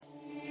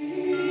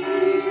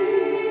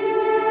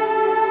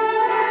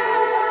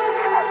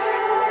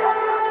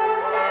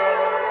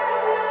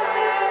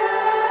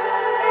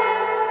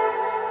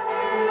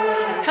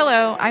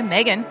I'm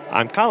Megan.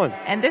 I'm Colin.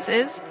 And this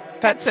is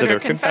Pet Sitter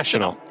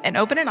Confessional, an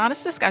open and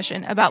honest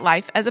discussion about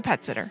life as a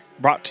pet sitter.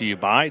 Brought to you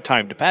by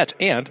Time to Pet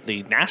and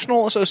the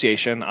National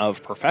Association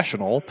of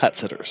Professional Pet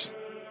Sitters.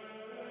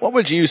 What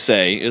would you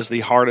say is the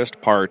hardest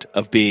part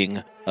of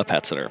being a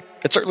pet sitter?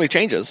 It certainly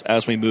changes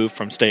as we move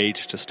from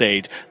stage to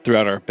stage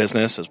throughout our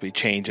business, as we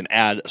change and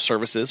add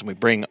services, and we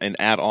bring and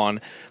add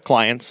on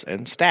clients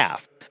and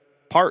staff.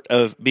 Part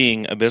of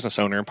being a business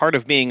owner and part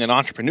of being an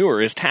entrepreneur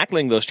is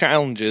tackling those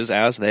challenges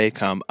as they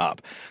come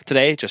up.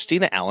 Today,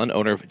 Justina Allen,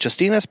 owner of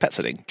Justina's Pet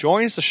Sitting,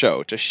 joins the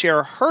show to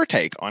share her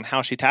take on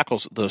how she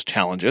tackles those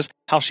challenges,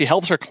 how she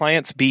helps her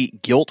clients be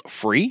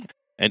guilt-free,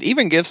 and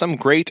even give some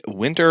great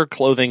winter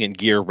clothing and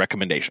gear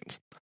recommendations.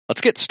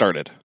 Let's get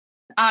started.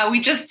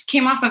 We just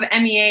came off of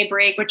MEA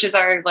break, which is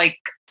our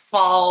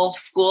fall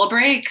school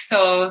break.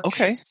 So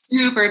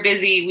super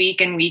busy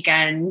week and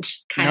weekend,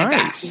 kind of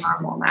back to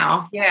normal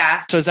now.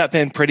 Yeah. So has that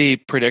been pretty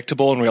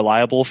predictable and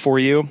reliable for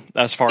you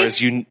as far as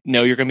you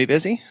know you're going to be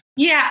busy?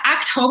 Yeah.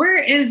 October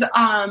is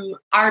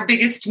our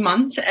biggest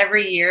month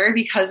every year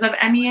because of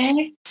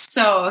MEA.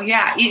 So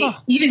yeah,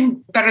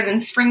 even better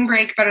than spring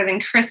break, better than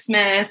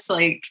Christmas,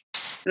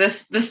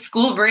 this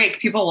school break,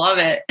 people love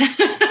it.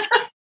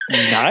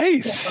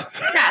 Nice.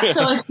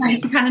 So it's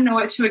nice to kind of know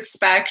what to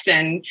expect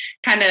and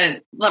kind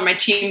of let my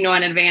team know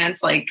in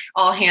advance,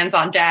 all hands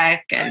on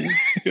deck. And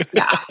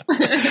yeah,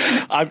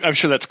 I'm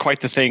sure that's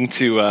quite the thing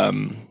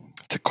to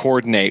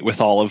coordinate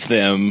with all of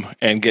them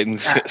and getting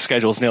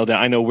schedules nailed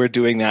down. I know we're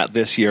doing that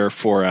this year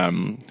for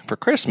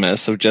Christmas.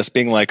 So just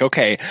being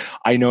okay,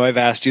 I know I've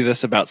asked you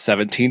this about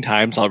 17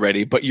 times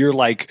already, but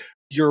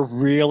you're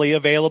really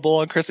available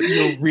on Christmas.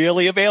 You're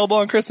really available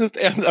on Christmas.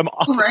 And I'm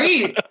awesome.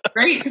 Right.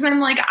 Because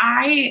I'm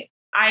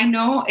I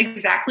know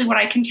exactly what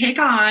I can take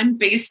on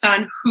based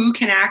on who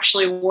can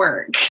actually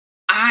work.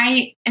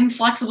 I am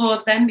flexible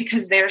with them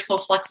because they're so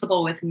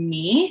flexible with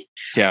me.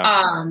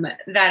 Yeah.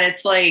 That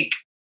it's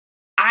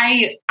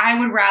I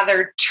would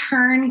rather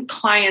turn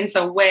clients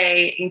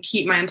away and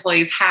keep my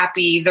employees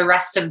happy the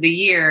rest of the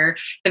year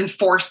than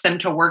force them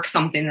to work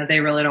something that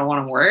they really don't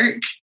want to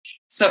work.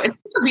 So it's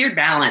a weird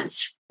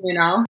balance,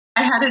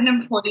 I had an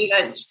employee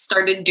that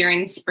started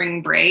during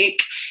spring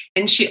break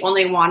and she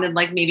only wanted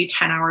maybe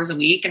 10 hours a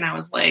week. And I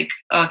was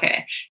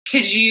okay,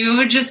 could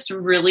you just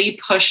really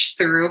push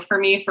through for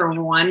me for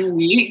 1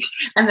 week?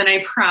 And then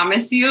I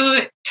promise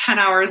you 10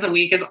 hours a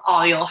week is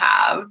all you'll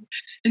have.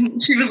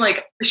 And she was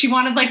she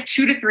wanted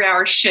 2 to 3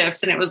 hour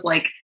shifts. And it was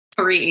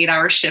 3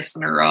 8-hour shifts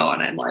in a row.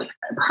 And I'm I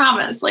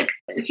promise,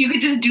 if you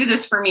could just do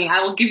this for me,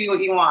 I will give you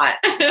what you want.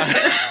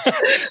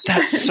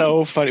 That's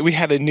so funny. We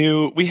did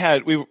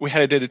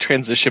a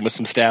transition with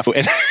some staff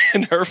and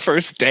in her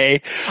first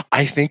day,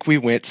 I think we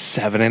went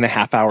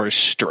 7.5 hours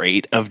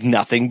straight of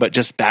nothing but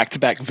just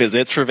back-to-back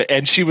visits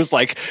and she was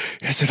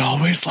is it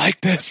always like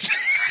this?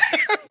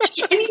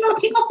 And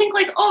people think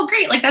oh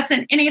great, that's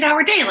an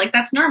 8-hour day,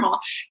 that's normal.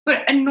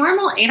 But a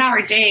normal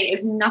 8-hour day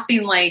is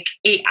nothing like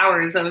 8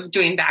 hours of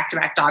doing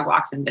back-to-back dog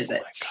walks and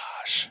visits.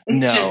 Oh my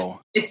gosh.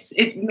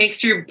 It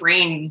makes your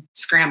brain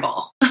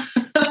scramble.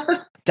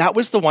 That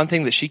was the one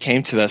thing that she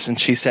came to us and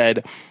she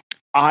said,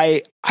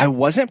 I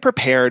wasn't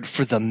prepared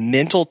for the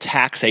mental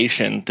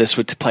taxation this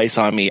would place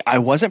on me. I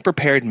wasn't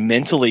prepared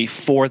mentally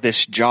for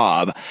this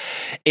job.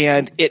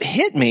 And it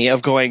hit me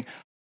of going,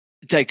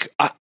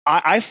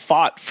 I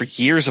fought for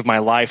years of my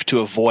life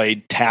to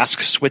avoid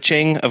task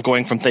switching, of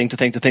going from thing to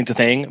thing to thing to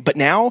thing. But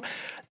now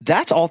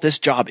that's all this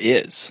job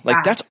is.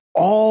 That's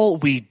all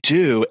we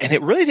do. And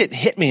it really didn't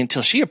hit me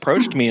until she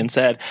approached me and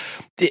said,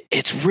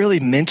 it's really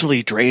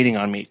mentally draining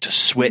on me to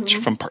switch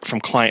from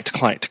client to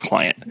client to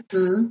client.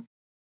 Mm-hmm.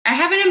 I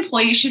have an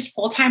employee, she's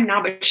full-time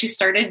now, but she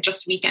started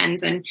just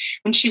weekends. And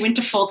when she went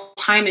to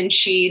full-time and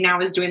she now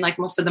is doing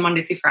most of the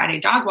Monday through Friday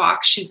dog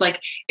walks, she's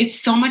it's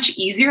so much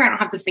easier. I don't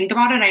have to think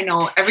about it. I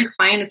know every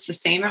client, it's the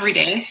same every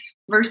day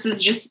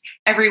versus just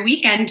every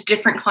weekend,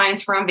 different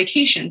clients were on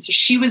vacation. So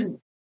she was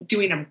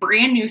doing a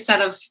brand new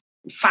set of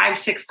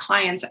 5-6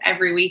 clients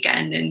every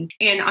weekend.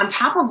 And on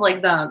top of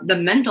the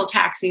mental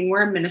taxing,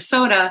 we're in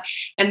Minnesota,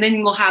 and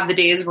then we'll have the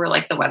days where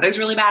the weather's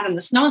really bad and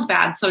the snow's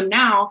bad. So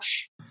now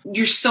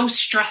you're so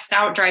stressed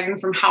out driving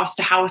from house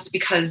to house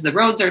because the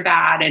roads are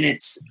bad and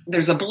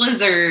there's a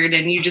blizzard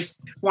and you just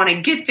want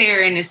to get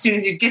there. And as soon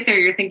as you get there,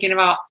 you're thinking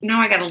about,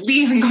 now I got to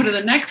leave and go to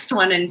the next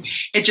one. And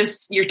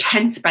you're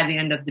tense by the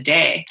end of the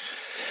day.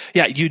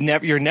 Yeah,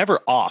 you're never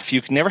off.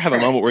 You can never have a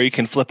moment where you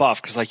can flip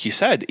off because, like you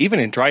said, even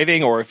in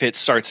driving or if it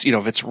starts,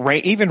 if it's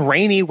even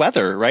rainy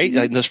weather, right?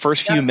 Like those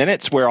first few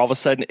minutes where all of a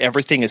sudden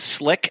everything is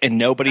slick and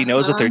nobody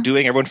knows what they're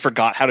doing. Everyone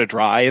forgot how to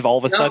drive all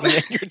of a sudden.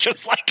 And you're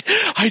just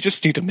I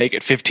just need to make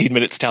it 15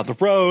 minutes down the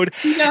road.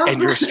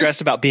 And you're stressed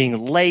about being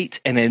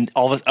late. And then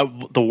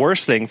the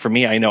worst thing for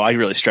me, I know I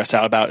really stress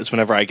out about is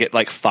whenever I get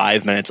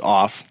 5 minutes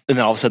off and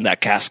then all of a sudden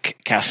that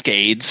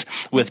cascades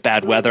with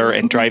bad weather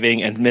and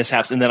driving and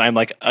mishaps. And then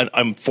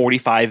I'm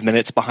 45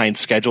 minutes behind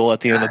schedule at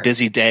the end of a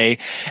busy day,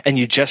 and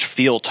you just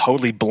feel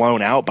totally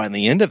blown out by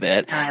the end of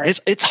it.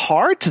 It's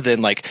hard to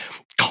then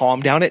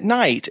calm down at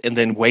night and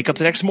then wake up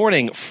the next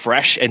morning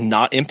fresh and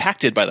not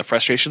impacted by the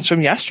frustrations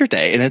from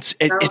yesterday. And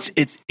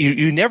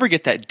you never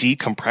get that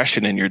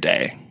decompression in your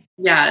day.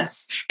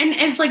 Yes. And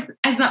as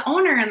the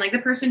owner and like the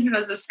person who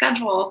has a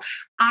schedule,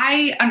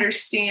 I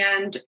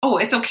understand,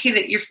 it's okay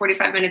that you're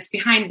 45 minutes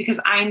behind because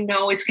I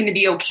know it's going to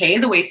be okay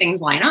the way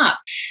things line up.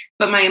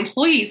 But my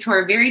employees who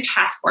are very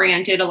task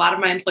oriented, a lot of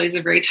my employees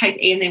are very type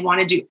A and they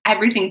want to do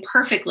everything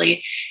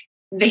perfectly.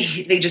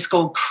 They just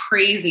go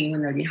crazy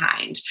when they're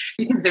behind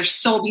because they're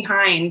so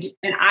behind.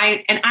 And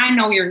I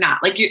know you're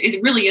not. Like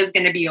it really is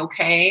going to be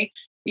okay,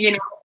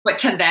 but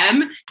to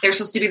them, they're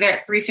supposed to be there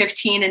at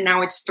 3:15 and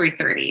now it's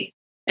 3:30.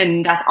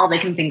 And that's all they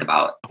can think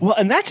about. Well,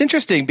 and that's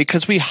interesting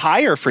because we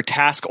hire for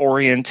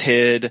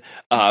task-oriented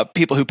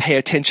people who pay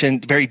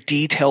attention, very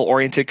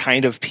detail-oriented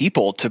kind of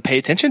people to pay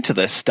attention to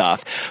this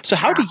stuff. So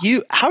how do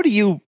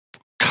you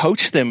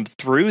coach them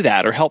through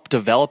that or help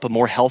develop a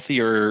more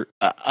healthier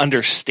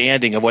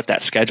understanding of what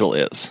that schedule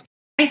is?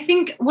 I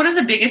think one of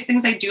the biggest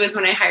things I do is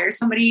when I hire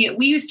somebody,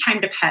 we use Time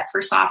to Pet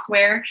for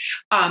software.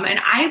 And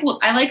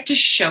I like to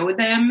show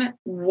them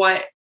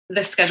what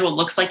the schedule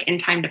looks like in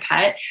Time to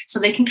Pet so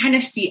they can kind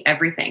of see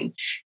everything.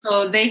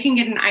 So they can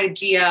get an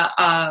idea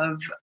of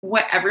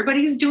what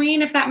everybody's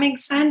doing, if that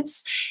makes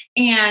sense.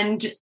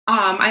 And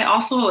I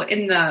also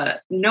in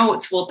the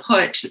notes will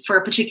put for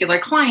a particular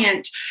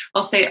client,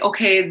 I'll say,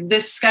 okay,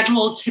 this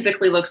schedule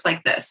typically looks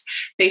like this.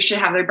 They should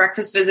have their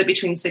breakfast visit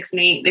between 6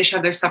 and 8. They should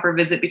have their supper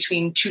visit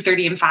between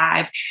 2:30 and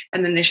 5.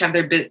 And then they should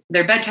have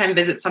their bedtime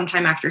visit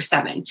sometime after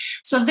 7.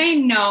 So they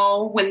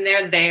know when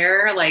they're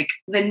there, like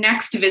the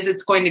next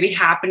visit's going to be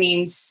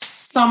happening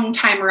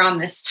sometime around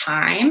this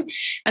time.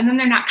 And then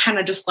they're not kind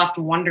of just left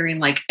wondering,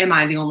 like, am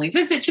I the only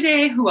visit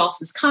today? Who else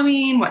is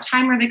coming? What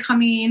time are they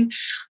coming?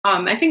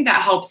 I think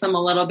that helps them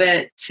a little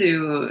bit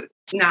to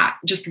not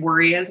just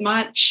worry as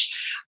much.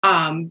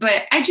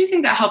 But I do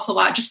think that helps a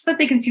lot just so that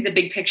they can see the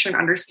big picture and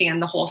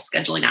understand the whole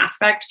scheduling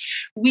aspect.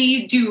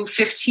 We do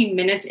 15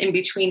 minutes in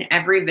between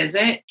every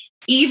visit.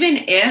 Even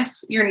if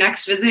your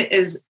next visit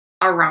is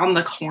around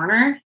the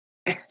corner,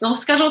 I still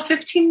schedule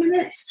 15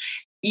 minutes.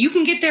 You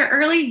can get there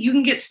early. You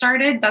can get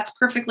started. That's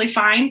perfectly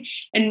fine.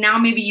 And now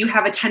maybe you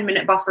have a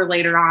 10-minute buffer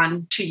later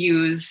on to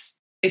use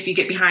if you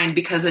get behind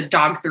because a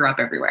dog threw up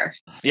everywhere.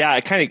 Yeah,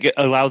 it kind of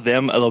allow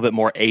them a little bit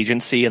more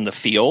agency in the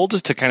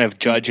field to kind of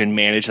judge and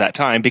manage that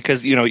time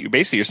because,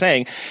 you're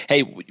saying,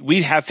 hey,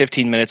 we have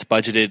 15 minutes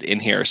budgeted in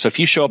here. So if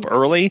you show up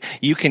early,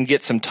 you can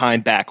get some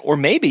time back. Or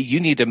maybe you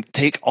need to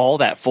take all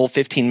that full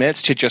 15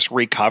 minutes to just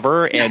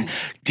recover and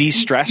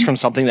de-stress from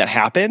something that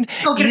happened.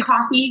 Go get a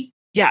coffee.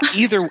 Yeah,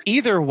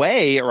 either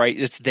way, right?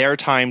 It's their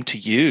time to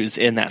use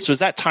in that. So is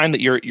that time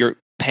that you're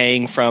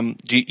paying from?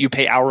 Do you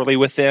pay hourly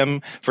with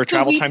them for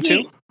travel time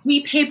too?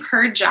 We pay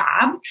per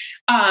job.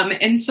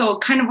 And so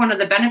kind of one of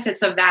the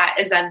benefits of that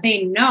is that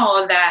they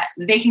know that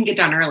they can get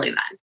done early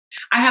then.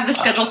 I have the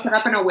schedule set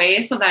up in a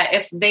way so that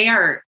if they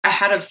are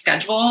ahead of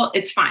schedule,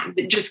 it's fine.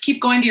 Just keep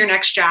going to your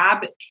next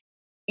job.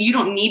 You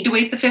don't need to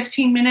wait the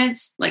 15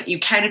 minutes. Like you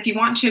can if you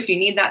want to, if you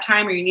need that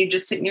time or you need to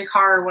just sit in your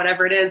car or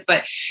whatever it is.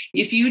 But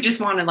if you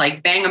just want to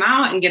like bang them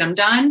out and get them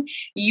done,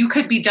 you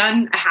could be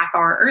done a half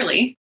hour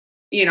early,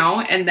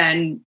 and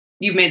then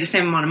you've made the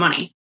same amount of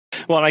money.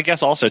 Well, and I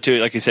guess also too,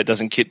 like you said,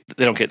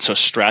 they don't get so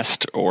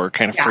stressed or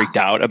kind of freaked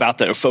out about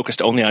that, or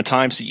focused only on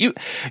time. So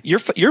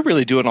you're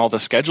really doing all the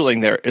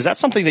scheduling there. Is that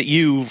something that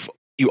you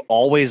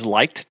always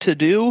liked to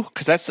do?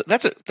 Because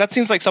that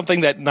seems like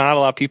something that not a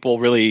lot of people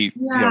really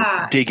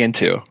dig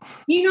into.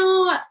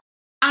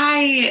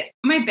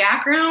 My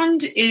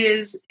background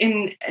is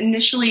in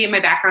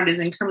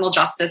criminal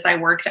justice. I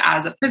worked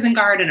as a prison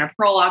guard and a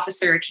parole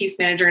officer, a case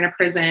manager in a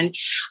prison.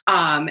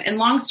 And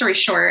long story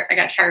short, I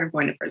got tired of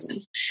going to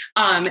prison.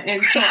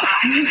 And so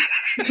I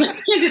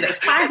can't do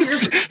this. 5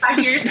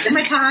 years in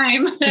my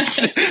time.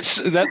 That's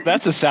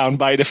a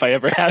soundbite if I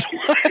ever had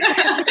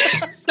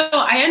one. So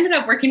I ended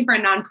up working for a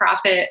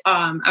nonprofit.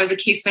 I was a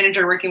case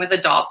manager working with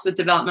adults with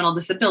developmental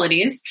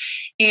disabilities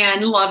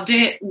and loved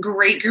it.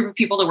 Great group of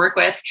people to work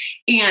with.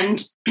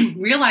 And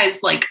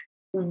realized like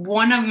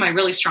one of my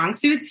really strong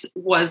suits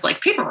was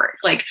like paperwork.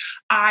 Like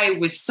I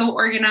was so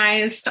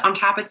organized on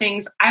top of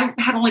things. I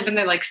had only been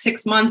there like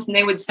 6 months and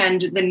they would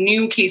send the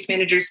new case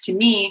managers to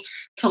me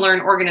to learn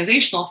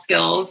organizational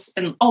skills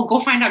and, go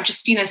find out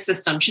Justina's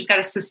system. She's got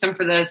a system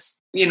for this,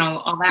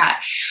 all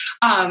that.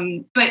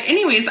 But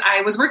anyways,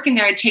 I was working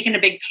there. I'd taken a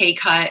big pay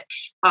cut,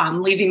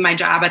 leaving my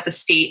job at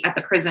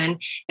the prison.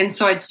 And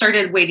so I'd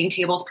started waiting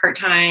tables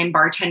part-time,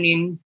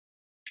 bartending,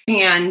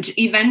 and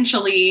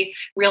eventually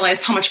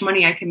realized how much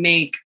money I could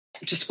make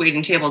just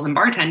waiting tables and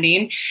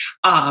bartending,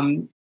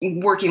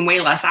 working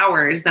way less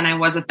hours than I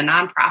was at the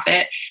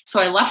nonprofit.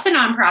 So I left the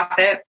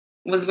nonprofit,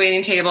 was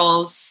waiting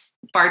tables,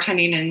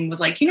 bartending, and was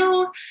like,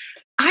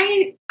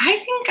 I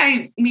think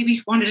I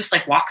maybe want to just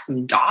like walk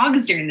some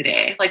dogs during the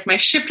day. Like my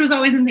shift was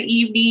always in the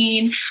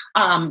evening.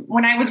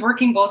 When I was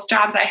working both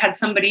jobs, I had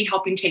somebody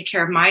helping take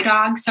care of my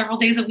dog several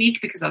days a week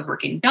because I was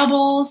working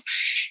doubles.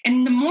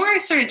 And the more I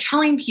started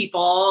telling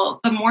people,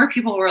 the more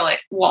people were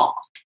like, well,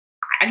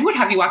 I would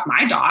have you walk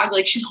my dog.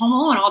 Like, she's home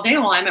alone all day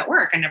while I'm at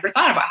work. I never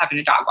thought about having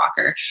a dog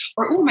walker.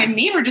 Or, oh, my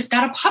neighbor just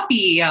got a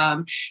puppy,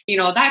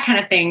 that kind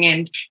of thing.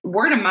 And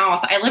word of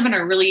mouth. I live in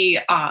a really,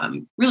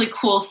 really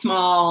cool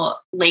small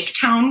lake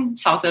town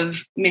south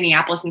of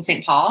Minneapolis and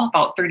St. Paul,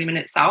 about 30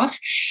 minutes south,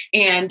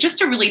 and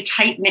just a really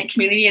tight knit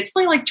community. It's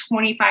only like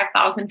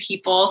 25,000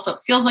 people, so it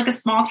feels like a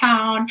small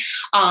town.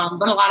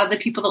 But a lot of the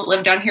people that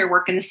live down here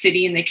work in the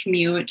city and they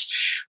commute.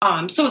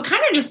 So it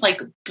kind of just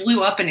like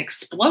blew up and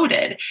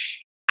exploded.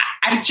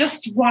 I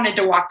just wanted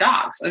to walk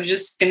dogs. I was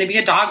just going to be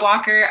a dog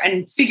walker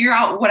and figure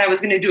out what I was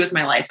going to do with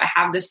my life. I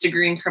have this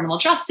degree in criminal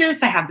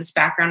justice. I have this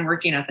background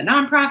working at the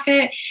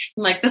nonprofit.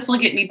 I'm like, this will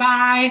get me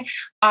by.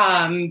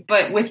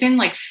 But within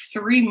like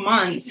 3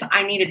 months,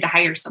 I needed to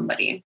hire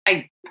somebody.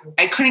 I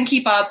couldn't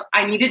keep up.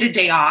 I needed a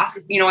day off.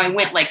 I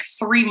went like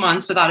 3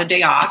 months without a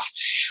day off.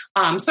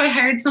 So I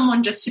hired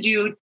someone just to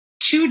do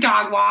 2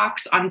 dog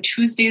walks on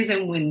Tuesdays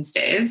and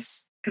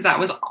Wednesdays, because that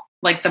was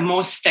like the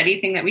most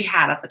steady thing that we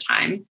had at the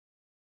time.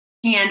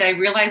 And I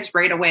realized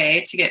right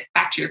away, to get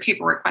back to your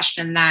paperwork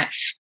question, that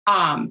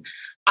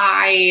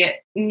I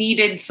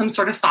needed some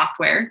sort of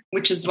software,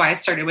 which is why I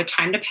started with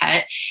Time to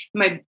Pet.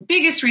 My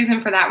biggest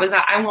reason for that was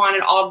that I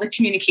wanted all of the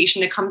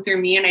communication to come through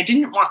me, and I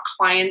didn't want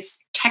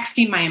clients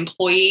texting my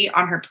employee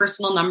on her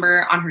personal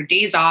number on her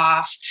days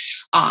off.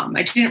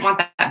 I didn't want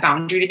that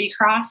boundary to be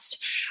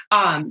crossed.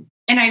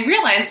 And I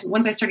realized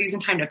once I started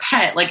using Time to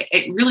Pet, like,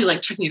 it really like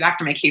took me back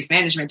to my case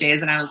management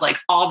days. And I was like,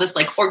 all this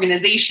like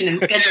organization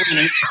and scheduling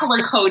and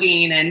color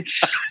coding. And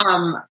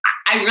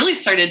I really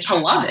started to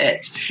love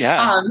it.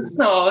 Yeah.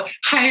 So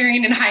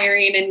hiring.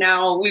 And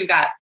now we've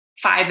got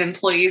 5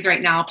 employees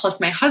right now,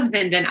 plus my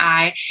husband and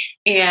I.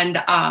 And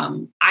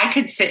I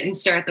could sit and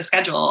stare at the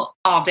schedule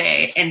all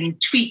day and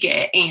tweak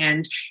it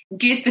and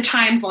get the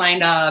times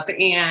lined up.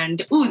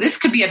 And, ooh, this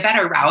could be a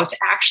better route,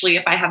 actually,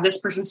 if I have this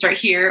person start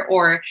here,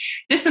 or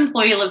this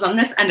employee lives on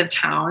this end of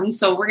town,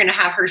 so we're going to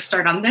have her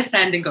start on this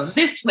end and go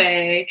this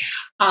way.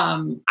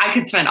 I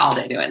could spend all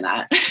day doing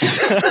that.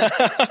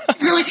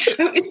 Really,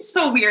 it's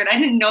so weird. I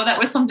didn't know that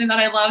was something that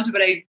I loved,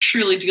 but I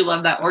truly do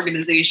love that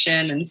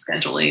organization and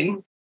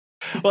scheduling.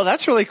 Well,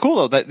 that's really cool,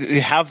 though, that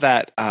you have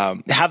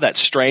that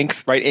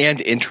strength, right,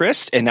 and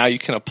interest, and now you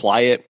can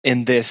apply it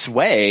in this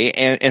way.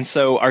 And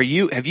so, are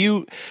you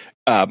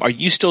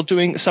still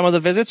doing some of the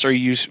visits, or are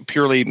you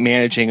purely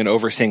managing and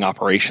overseeing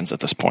operations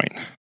at this point?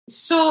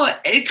 So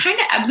it kind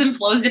of ebbs and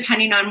flows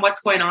depending on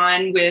what's going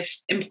on with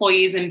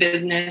employees in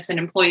business and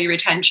employee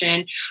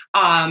retention.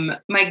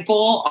 My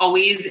goal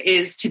always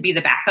is to be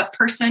the backup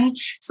person.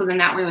 So then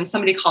that way, when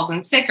somebody calls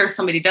in sick, or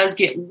somebody does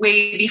get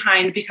way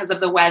behind because of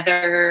the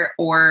weather,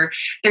 or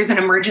there's an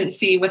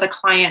emergency with a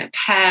client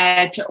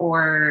pet,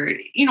 or,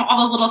 all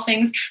those little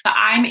things, that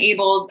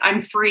I'm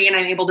free and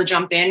I'm able to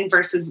jump in,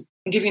 versus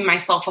giving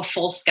myself a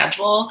full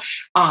schedule.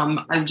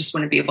 I just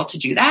want to be able to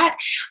do that.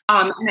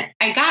 And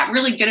I got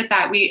really good at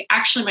that.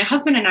 My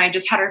husband and I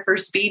just had our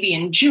first baby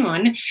in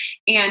June.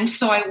 And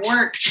so I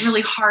worked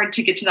really hard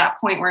to get to that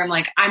point where I'm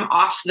like, I'm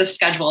off the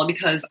schedule,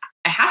 because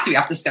I have to be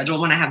off the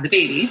schedule when I have the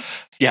baby.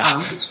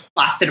 Yeah. Which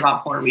lasted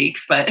about 4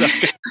 weeks, but, so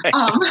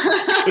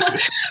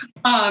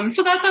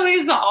that's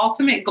always the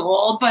ultimate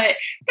goal. But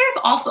there's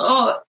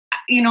also,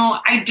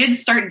 I did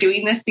start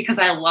doing this because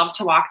I love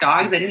to walk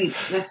dogs. I didn't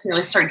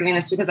necessarily start doing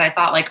this because I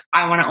thought, like,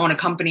 I want to own a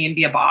company and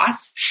be a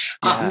boss.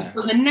 Yeah.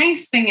 So the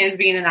nice thing is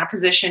being in that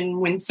position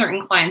when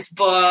certain clients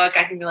book,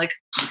 I can be like,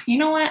 you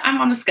know what,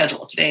 I'm on the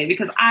schedule today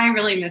because I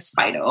really miss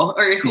Fido,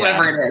 or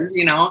whoever it is,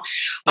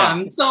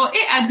 So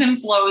it ebbs and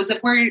flows.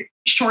 If we're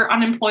short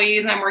on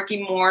employees and I'm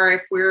working more,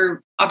 if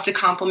we're up to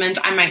complement,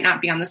 I might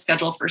not be on the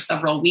schedule for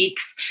several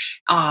weeks.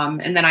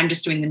 And then I'm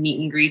just doing the meet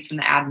and greets and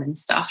the admin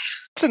stuff.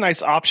 It's a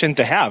nice option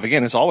to have.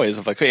 Again, as always,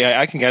 of like, hey,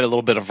 I can get a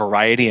little bit of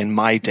variety in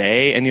my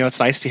day. And, it's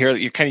nice to hear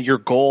that your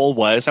goal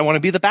was, I want to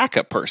be the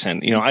backup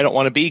person. I don't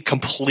want to be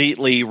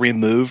completely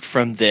removed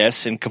from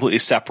this and completely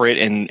separate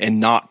and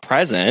not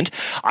present.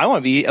 I want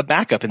to be a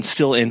backup and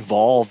still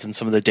involved in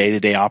some of the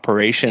day-to-day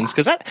operations,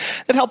 because that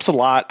helps a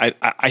lot.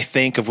 I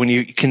think of when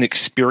you can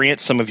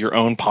experience some of your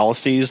own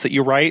policies that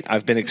you write.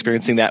 I've been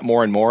experiencing that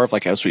more and more, of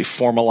like, as we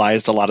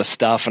formalized a lot of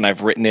stuff and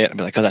I've written it, I'm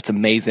like, oh, that's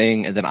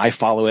amazing. And then I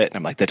follow it and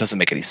I'm like, that doesn't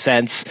make any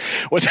sense.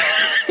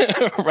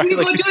 Right? You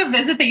go do a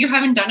visit that you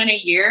haven't done in a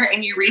year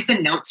and you read the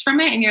notes from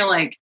it and you're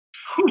like,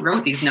 who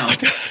wrote these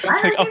notes?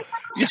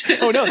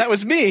 Oh no, that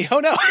was me. Oh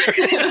no.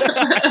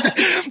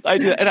 I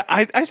do. And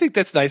I think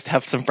that's nice to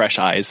have some fresh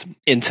eyes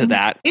into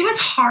that. It was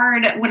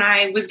hard when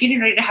I was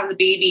getting ready to have the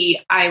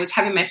baby. I was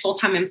having my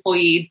full-time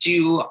employee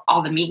do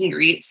all the meet and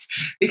greets,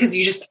 because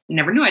you just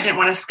never knew. I didn't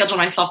want to schedule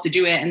myself to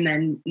do it and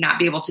then not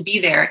be able to be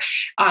there.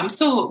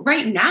 So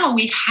right now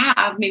we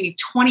have maybe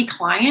 20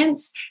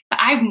 clients that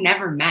I've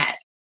never met.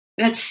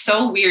 That's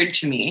so weird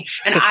to me.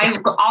 And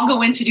I'll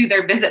go in to do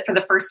their visit for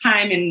the first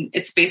time, and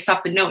it's based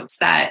off the notes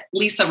that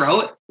Lisa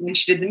wrote when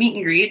she did the meet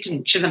and greet.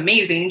 And she's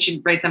amazing. She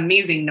writes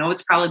amazing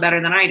notes, probably better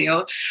than I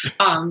do.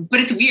 But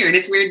it's weird.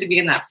 It's weird to be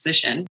in that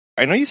position.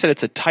 I know you said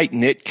it's a tight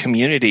knit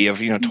community of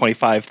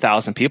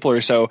 25,000 people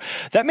or so.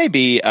 That may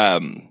be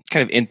kind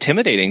of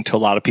intimidating to a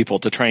lot of people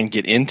to try and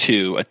get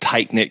into a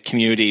tight knit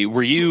community.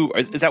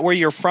 Is that where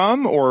you're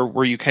from, or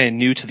were you kind of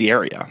new to the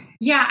area?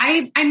 Yeah,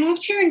 I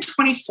moved here in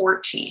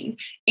 2014.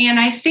 And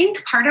I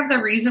think part of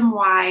the reason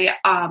why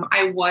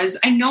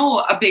I know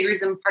a big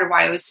reason part of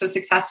why I was so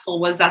successful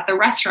was that the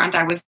restaurant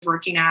I was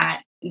working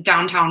at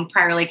downtown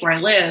Prior Lake, where I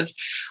live,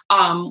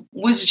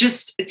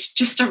 it's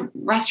just a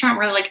restaurant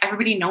where like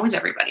everybody knows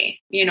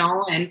everybody,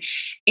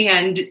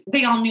 and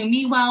they all knew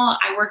me well.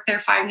 I worked there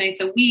 5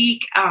 nights a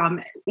week.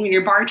 When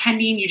you're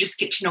bartending, you just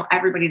get to know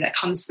everybody that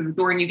comes through the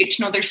door, and you get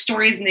to know their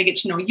stories, and they get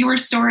to know your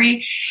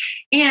story.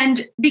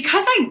 And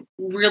because I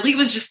really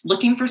was just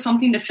looking for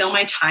something to fill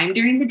my time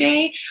during the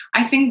day,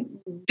 I think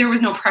there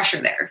was no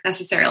pressure there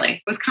necessarily.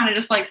 It was kind of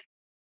just like,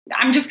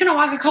 I'm just going to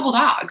walk a couple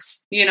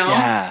dogs,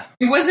 Yeah.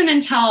 It wasn't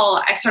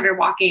until I started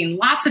walking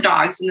lots of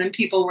dogs, and then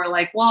people were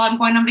like, well, I'm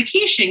going on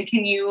vacation.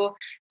 Can you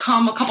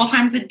come a couple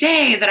times a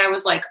day? That I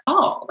was like,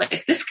 oh,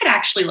 like this could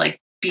actually like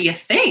be a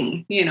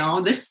thing,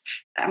 this,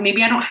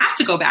 maybe I don't have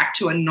to go back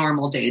to a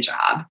normal day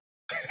job.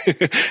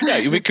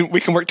 Yeah, we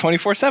can work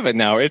 24/7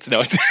 now.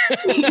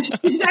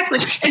 Exactly.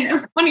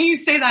 And funny you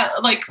say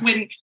that, like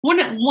when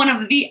one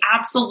of the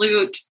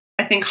absolute,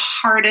 I think,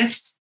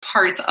 hardest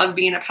parts of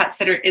being a pet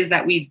sitter is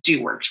that we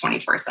do work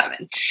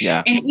 24/7.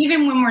 Yeah. And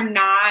even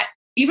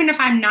if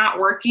I'm not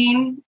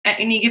working at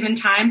any given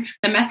time,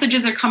 the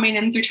messages are coming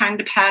in through Time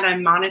to Pet.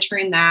 I'm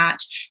monitoring that.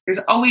 There's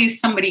always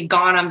somebody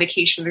gone on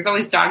vacation. There's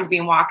always dogs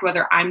being walked,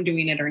 whether I'm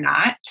doing it or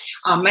not.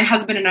 My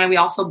husband and I, we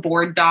also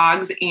board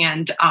dogs,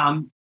 and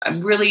I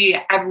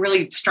have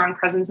really strong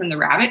presence in the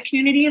rabbit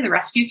community, the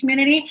rescue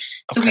community.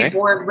 So we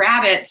board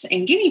rabbits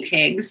and guinea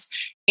pigs,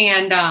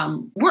 and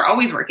we're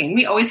always working.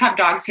 We always have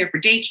dogs here for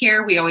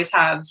daycare. We always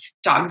have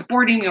dogs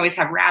boarding. We always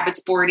have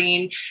rabbits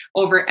boarding.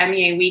 Over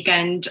MEA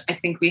weekend, I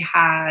think we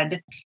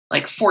had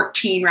like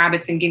 14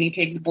 rabbits and guinea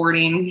pigs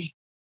boarding.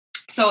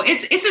 So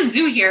it's a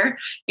zoo here,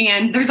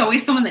 and there's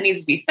always someone that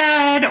needs to be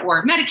fed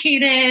or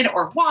medicated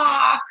or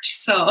walked.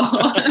 So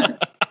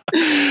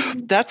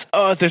that's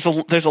there's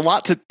a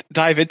lot to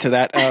dive into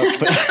that,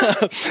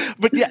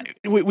 but yeah,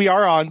 we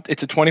are on.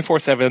 It's a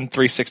 24/7,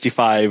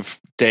 365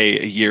 day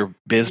a year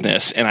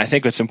business, and I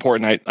think it's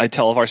important. I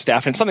tell all of our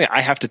staff, and something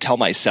I have to tell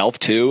myself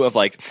too, of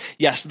like,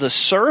 yes, the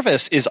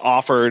service is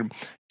offered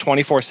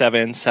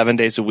 24/7, 7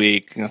 days a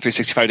week,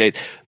 365 days,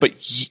 but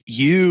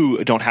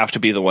you don't have to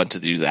be the one to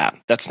do that.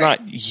 That's not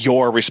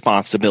your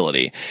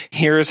responsibility.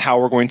 Here's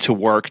how we're going to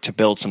work to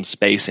build some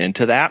space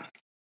into that.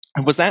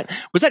 And was that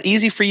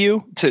easy for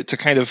you to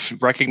kind of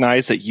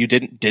recognize that you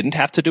didn't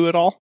have to do it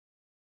all?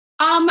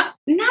 Not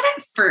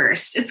at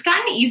first. It's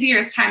gotten easier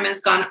as time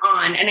has gone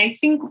on. And I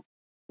think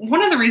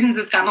one of the reasons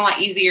it's gotten a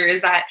lot easier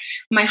is that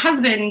my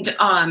husband,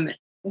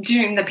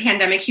 during the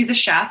pandemic, he's a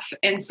chef.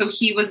 And so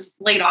he was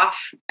laid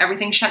off,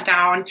 everything shut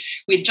down.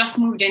 We had just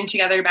moved in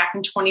together back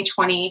in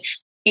 2020.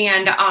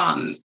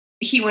 And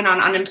he went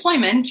on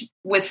unemployment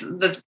with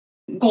the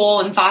goal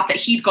and thought that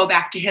he'd go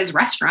back to his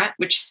restaurant,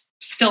 which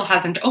still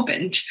hasn't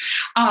opened.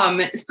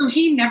 So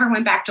he never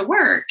went back to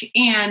work.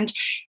 And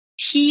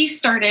he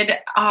started,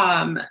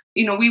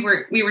 we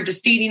were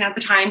just dating at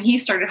the time. He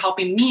started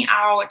helping me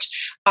out,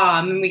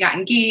 and we got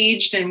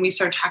engaged, and we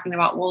started talking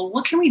about, well,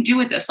 what can we do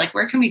with this? Like,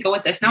 where can we go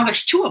with this? Now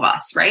there's 2 of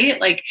us,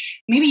 right? Like,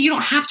 maybe you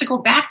don't have to go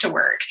back to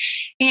work.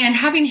 And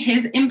having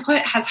his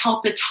input has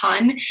helped a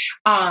ton,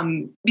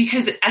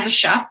 because as a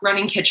chef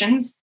running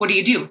kitchens, what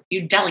do?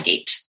 You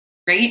delegate,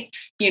 right?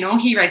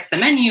 He writes the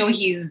menu,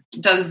 he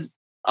does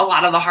a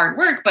lot of the hard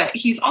work, but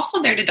he's also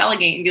there to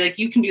delegate and be like,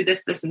 you can do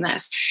this, this, and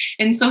this.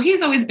 And so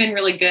he's always been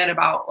really good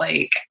about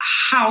like,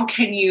 how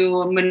can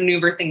you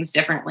maneuver things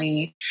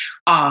differently?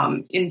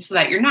 And so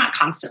that you're not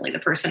constantly the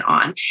person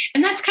on.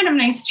 And that's kind of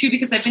nice too,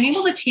 because I've been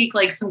able to take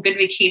like some good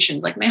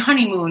vacations, like my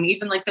honeymoon,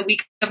 even like the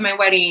week of my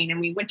wedding.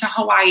 And we went to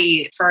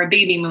Hawaii for our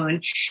baby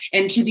moon,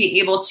 and to be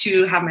able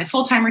to have my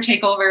full-timer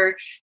take over,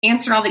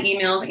 answer all the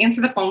emails,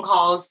 answer the phone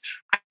calls.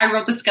 I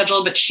wrote the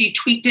schedule, but she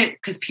tweaked it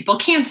because people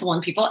cancel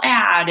and people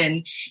add,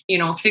 and,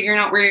 figuring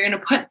out where you're going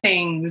to put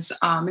things,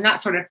 and that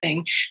sort of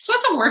thing. So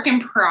it's a work in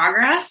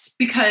progress,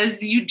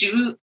 because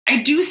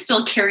I do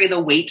still carry the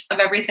weight of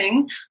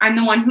everything. I'm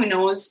the one who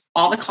knows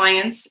all the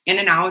clients in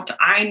and out.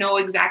 I know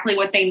exactly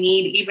what they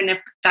need, even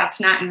if that's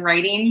not in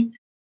writing.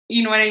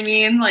 You know what I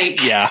mean?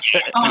 Like, yeah.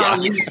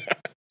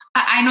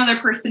 I know their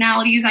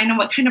personalities. I know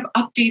what kind of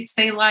updates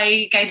they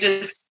like.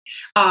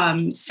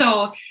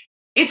 So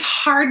it's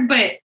hard,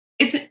 but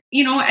it's,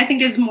 I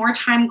think as more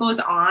time goes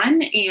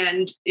on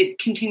and it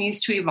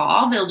continues to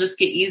evolve, it'll just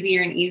get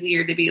easier and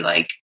easier to be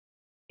like,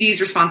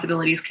 these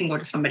responsibilities can go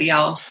to somebody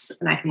else,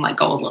 and I can let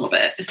go a little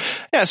bit.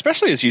 Yeah,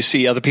 especially as you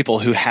see other people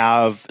who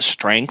have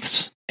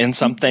strengths in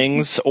some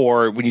things,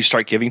 or when you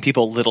start giving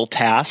people little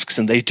tasks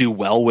and they do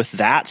well with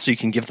that, so you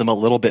can give them a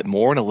little bit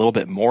more and a little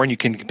bit more, and you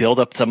can build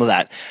up some of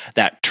that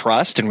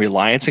trust and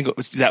reliance, and go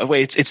that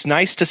way. It's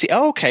nice to see,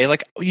 oh, okay,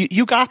 like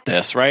you got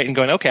this, right? And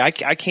going, okay, I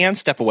can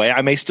step away.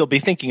 I may still be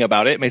thinking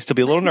about it, may still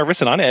be a little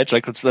nervous and on edge.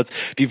 Like let's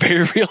be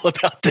very real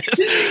about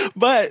this,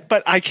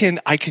 but I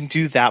can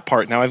do that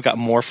part now. I've got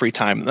more free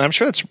time, and I'm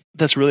sure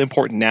that's really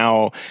important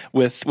now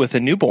with a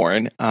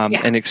newborn,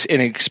 and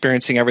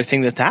experiencing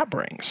everything that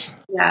brings.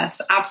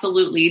 Yes,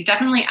 absolutely.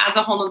 Definitely adds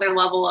a whole other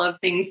level of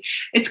things.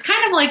 It's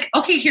kind of like,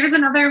 okay, here's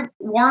another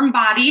warm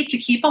body to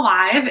keep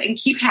alive and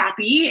keep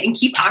happy and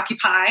keep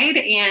occupied.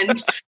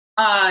 And,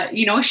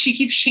 she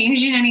keeps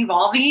changing and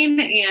evolving,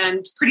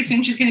 and pretty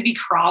soon she's going to be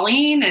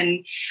crawling.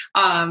 And,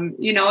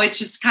 it's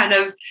just kind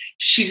of,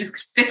 she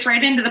just fits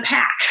right into the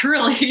pack,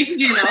 really,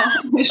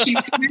 she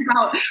figures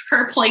out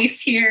her place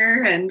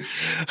here. And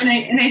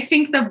I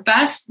think the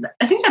best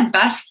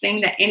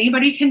thing that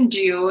anybody can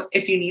do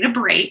if you need a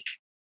break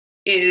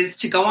is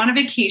to go on a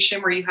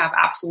vacation where you have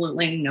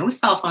absolutely no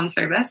cell phone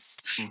service.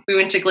 We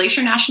went to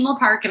Glacier National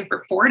Park, and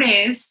for 4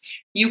 days,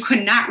 you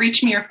could not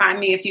reach me or find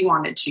me if you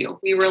wanted to.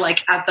 We were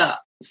like at the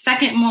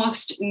second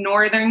most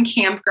northern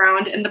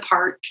campground in the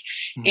park.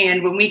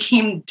 And when we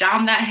came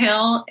down that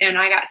hill and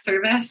I got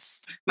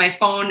service, my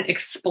phone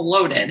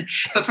exploded.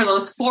 But for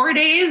those 4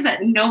 days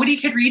that nobody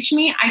could reach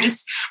me, I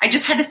just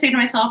had to say to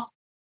myself,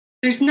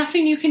 there's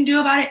nothing you can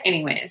do about it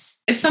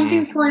anyways. If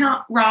something's going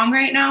on wrong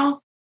right now,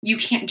 you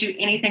can't do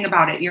anything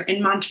about it. You're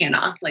in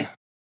Montana. Like,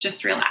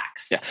 just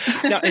relax. Yeah.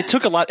 Now, it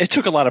took a lot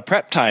of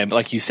prep time,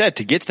 like you said,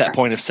 to get to that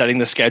point of setting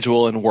the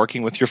schedule and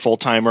working with your full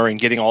timer and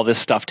getting all this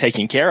stuff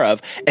taken care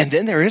of. And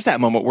then there is that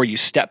moment where you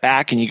step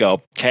back and you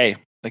go, okay,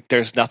 like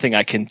there's nothing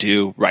I can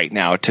do right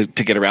now to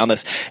get around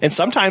this. And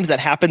sometimes that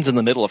happens in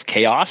the middle of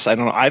chaos. I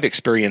don't know. I've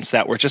experienced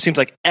that where it just seems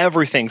like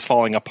everything's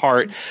falling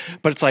apart,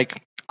 but it's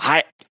like,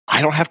 I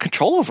don't have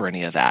control over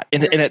any of that.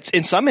 And it's,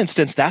 in some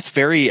instance, that's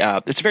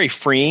it's very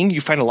freeing.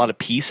 You find a lot of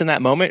peace in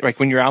that moment. Like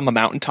when you're on the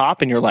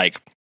mountaintop and you're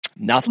like,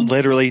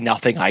 literally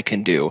nothing I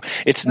can do.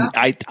 It's,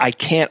 I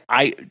can't,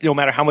 no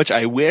matter how much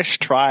I wish,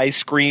 try,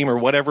 scream, or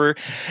whatever,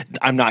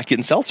 I'm not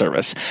getting cell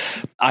service.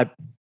 That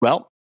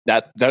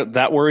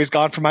worry's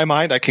gone from my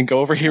mind. I can go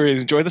over here and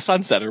enjoy the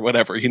sunset or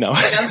whatever,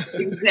 Yep,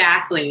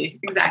 exactly.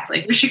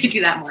 Wish you could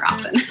do that more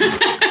often.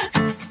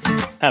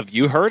 Have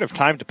you heard of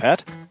Time to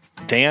Pet?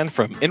 Dan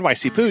from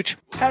NYC Pooch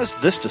has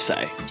this to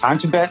say. Time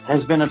to Pet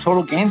has been a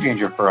total game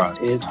changer for us.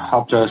 It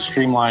helped us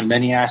streamline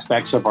many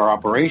aspects of our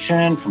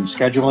operation, from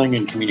scheduling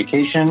and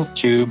communication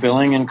to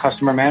billing and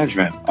customer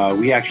management.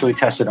 We actually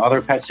tested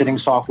other pet sitting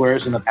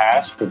softwares in the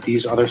past, but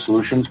these other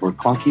solutions were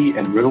clunky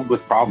and riddled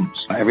with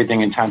problems.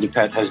 Everything in Time to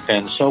Pet has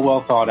been so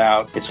well thought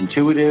out. It's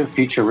intuitive,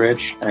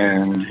 feature-rich,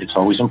 and it's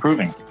always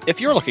improving. If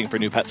you're looking for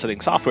new pet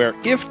sitting software,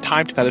 give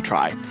Time to Pet a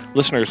try.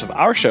 Listeners of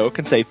our show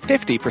can save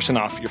 50%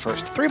 off your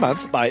first 3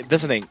 months by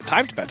visiting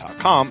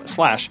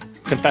timetopet.com/confessional.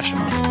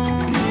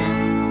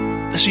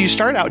 So you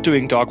start out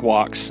doing dog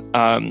walks.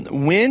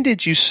 When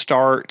did you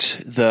start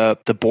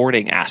the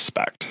boarding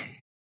aspect?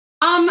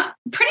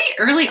 Pretty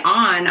early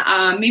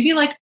on, maybe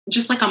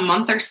just a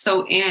month or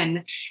so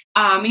in.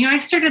 I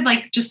started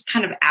just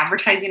kind of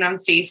advertising on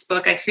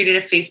Facebook. I created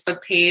a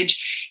Facebook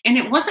page, and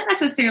it wasn't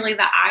necessarily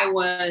that I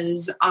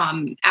was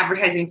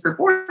advertising for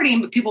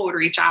boarding, but people would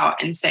reach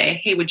out and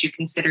say, hey, would you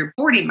consider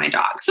boarding my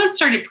dog? So it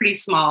started pretty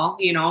small,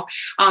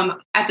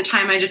 At the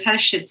time I just had a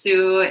Shih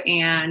Tzu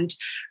and,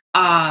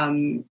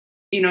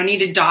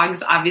 needed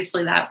dogs,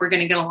 obviously, that were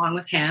going to get along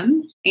with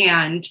him.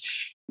 And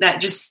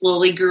that just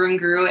slowly grew and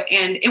grew.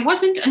 And it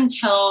wasn't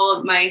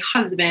until my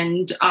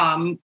husband,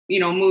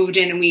 moved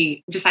in and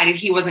we decided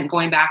he wasn't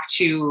going back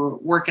to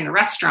work in a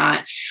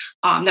restaurant,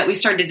 that we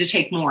started to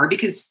take more,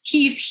 because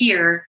he's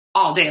here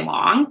all day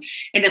long.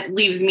 And it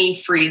leaves me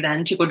free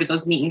then to go to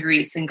those meet and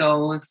greets and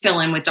go fill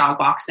in with dog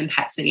walks and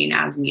pet sitting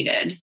as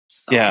needed.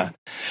 So. Yeah.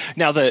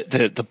 Now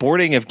the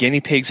boarding of guinea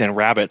pigs and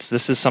rabbits,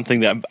 this is something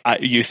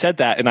that you said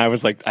that, and I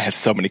was like, I have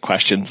so many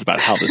questions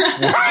about how this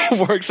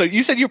works. So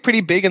you said you're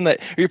pretty big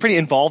you're pretty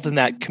involved in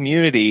that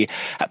community.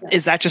 Yeah.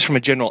 Is that just from a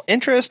general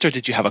interest, or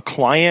did you have a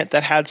client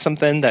that had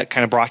something that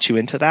kind of brought you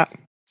into that?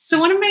 So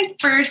one of my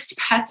first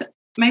pet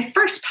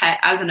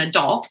as an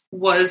adult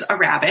was a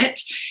rabbit,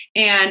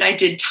 and I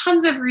did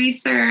tons of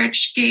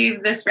research,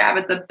 gave this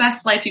rabbit the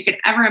best life you could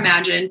ever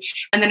imagine.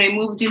 And then I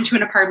moved into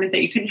an apartment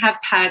that you couldn't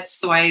have pets.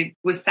 So I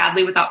was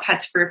sadly without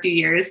pets for a few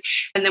years.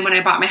 And then when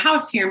I bought my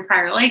house here in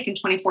Prior Lake in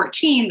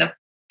 2014, the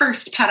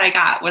first pet I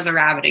got was a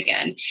rabbit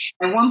again.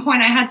 At one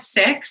point I had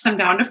 6. I'm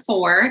down to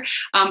 4.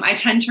 I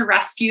tend to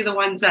rescue the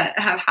ones that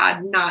have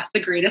had not the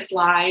greatest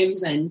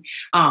lives, and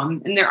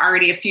they're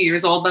already a few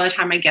years old by the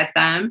time I get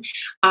them.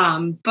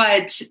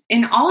 But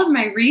in all of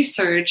my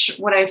research,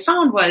 what I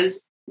found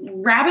was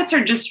rabbits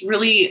are just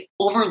really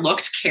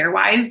overlooked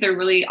care-wise. They're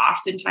really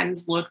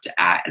oftentimes looked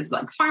at as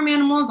like farm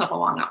animals up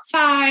along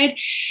outside.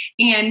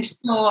 And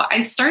so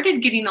I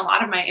started getting a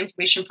lot of my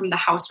information from the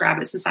House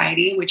Rabbit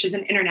Society, which is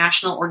an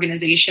international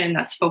organization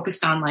that's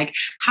focused on like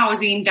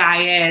housing,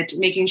 diet,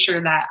 making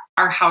sure that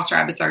our house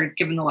rabbits are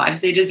given the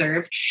lives they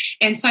deserve.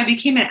 And so I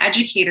became an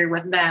educator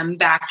with them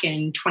back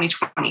in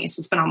 2020. So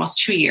it's been almost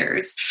 2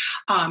 years.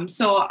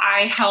 So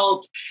I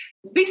help.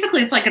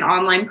 Basically, it's like an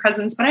online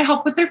presence, but I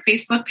help with their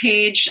Facebook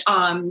page,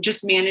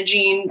 just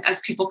managing as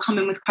people come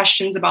in with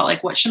questions about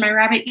like, what should my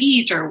rabbit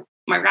eat? Or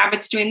my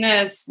rabbit's doing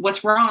this,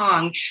 what's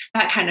wrong?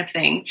 That kind of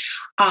thing.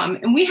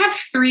 And we have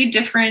 3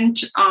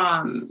 different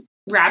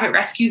rabbit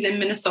rescues in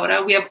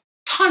Minnesota. We have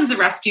tons of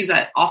rescues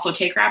that also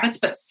take rabbits,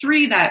 but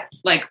 3 that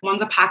like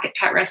one's a pocket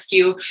pet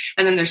rescue.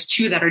 And then there's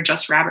 2 that are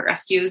just rabbit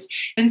rescues.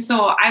 And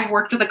so I've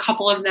worked with a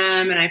couple of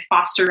them and I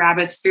foster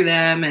rabbits through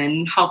them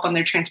and help on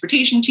their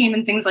transportation team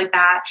and things like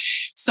that.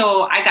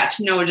 So I got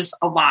to know just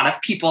a lot of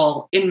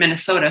people in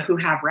Minnesota who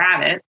have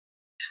rabbits.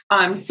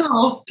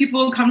 So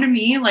people will come to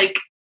me like,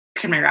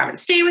 can my rabbit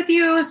stay with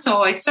you?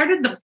 So I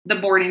started the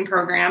boarding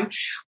program.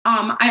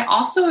 I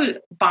also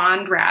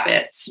bond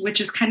rabbits, which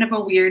is kind of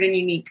a weird and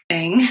unique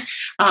thing.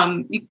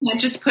 You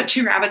can't just put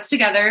 2 rabbits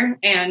together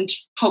and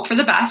hope for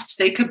the best.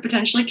 They could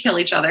potentially kill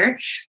each other.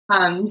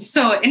 And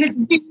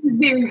it's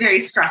very,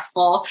 very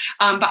stressful.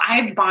 But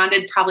I've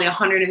bonded probably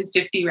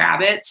 150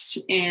 rabbits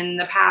in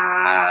the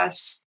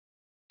past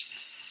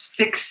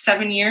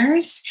 6-7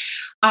 years.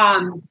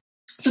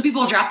 So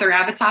people will drop their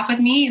rabbits off with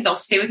me. They'll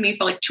stay with me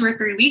for like 2 or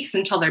 3 weeks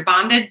until they're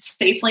bonded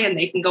safely and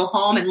they can go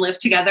home and live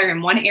together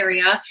in one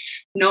area.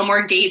 No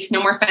more gates,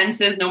 no more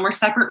fences, no more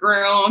separate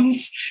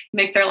rooms,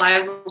 make their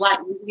lives a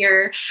lot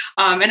easier.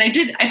 And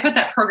I put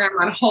that program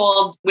on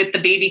hold with the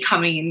baby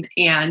coming,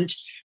 and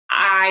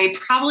I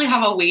probably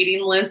have a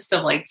waiting list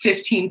of like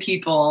 15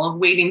 people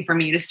waiting for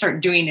me to start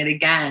doing it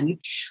again.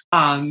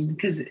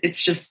 Because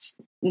it's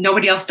just,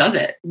 nobody else does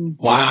it.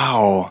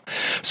 Wow.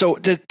 So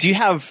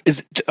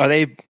are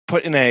they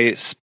put in a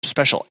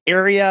special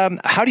area?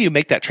 How do you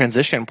make that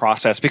transition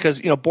process? Because,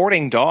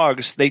 boarding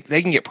dogs, they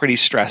can get pretty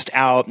stressed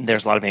out and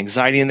there's a lot of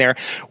anxiety in there.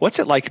 What's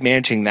it like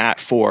managing that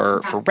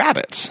for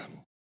rabbits?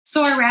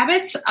 So our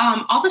rabbits,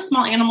 all the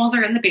small animals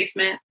are in the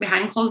basement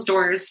behind closed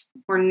doors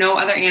where no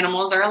other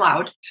animals are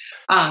allowed.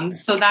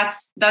 So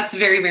that's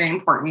very, very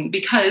important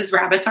because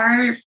rabbits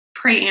are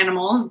prey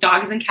animals.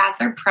 Dogs and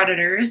cats are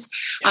predators.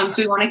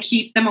 So we want to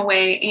keep them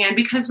away. And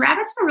because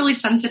rabbits are really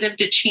sensitive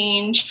to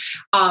change,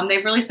 they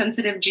have really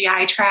sensitive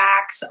GI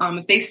tracts.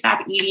 If they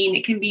stop eating,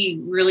 it can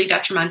be really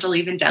detrimental,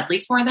 even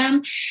deadly for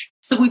them.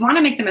 So we want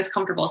to make them as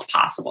comfortable as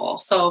possible.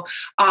 So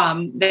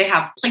they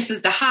have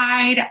places to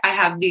hide. I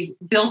have these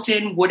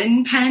built-in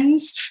wooden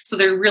pens. So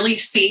they're really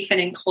safe and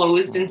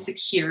enclosed and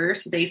secure.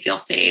 So they feel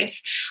safe.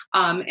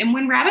 And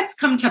when rabbits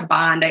come to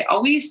bond, I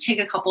always take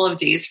a couple of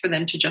days for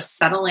them to just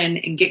settle in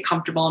and get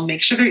comfortable and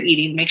make sure they're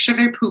eating, make sure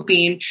they're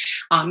pooping,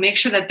 make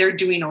sure that they're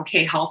doing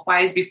okay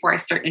health-wise before I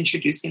start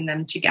introducing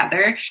them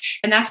together.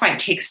 And that's why it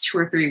takes 2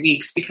 or 3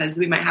 weeks, because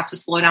we might have to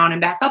slow down and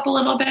back up a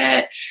little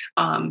bit.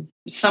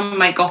 Some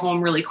might go home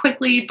really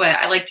quickly, but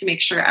I like to make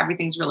sure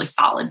everything's really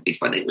solid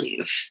before they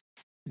leave.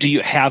 Do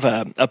you have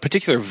a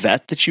particular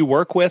vet that you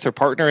work with or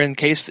partner in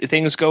case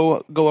things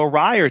go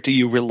awry, or do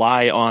you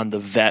rely on the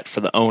vet for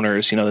the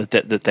owners,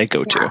 that they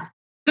go to?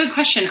 Good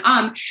question.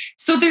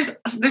 So there's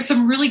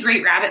some really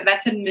great rabbit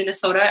vets in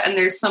Minnesota, and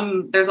there's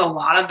a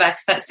lot of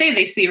vets that say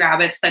they see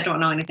rabbits that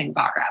don't know anything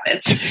about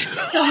rabbits.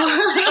 So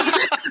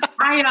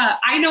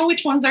I know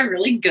which ones are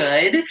really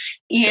good.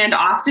 And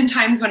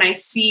oftentimes when I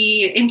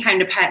see in Time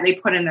to Pet, they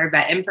put in their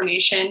vet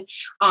information.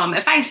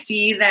 If I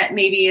see that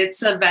maybe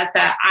it's a vet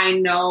that I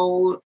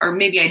know, or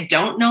maybe I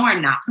don't know,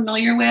 I'm not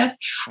familiar with,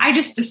 I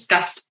just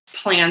discuss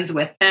plans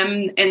with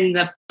them. And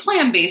the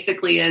plan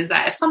basically is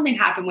that if something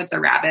happened with the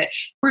rabbit,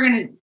 we're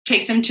going to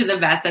take them to the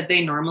vet that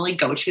they normally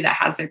go to that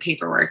has their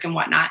paperwork and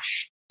whatnot.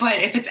 But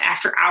if it's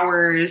after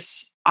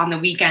hours, on the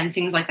weekend,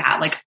 things like that,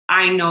 like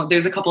I know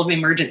there's a couple of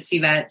emergency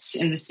vets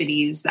in the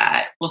cities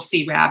that will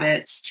see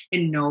rabbits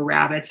and know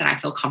rabbits, and I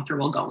feel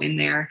comfortable going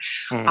there.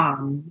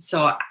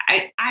 So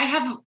I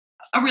have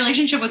a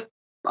relationship with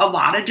a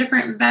lot of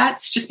different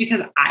vets just because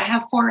I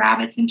have 4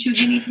 rabbits and 2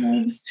 guinea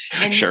pigs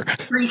and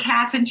 3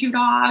 cats and 2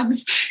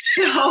 dogs.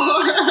 So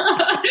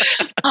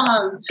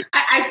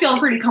I feel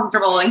pretty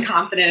comfortable and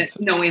confident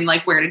knowing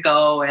like where to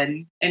go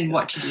and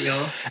what to do.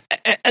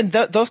 And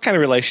those kind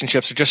of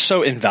relationships are just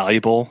so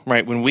invaluable,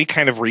 right? When we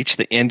kind of reach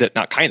the end,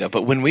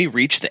 but when we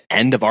reach the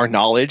end of our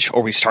knowledge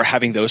or we start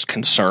having those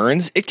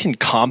concerns, it can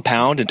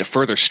compound into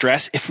further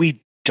stress if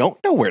we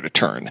don't know where to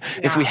turn,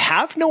 if we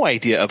have no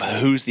idea of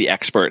who's the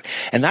expert.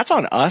 And that's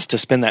on us to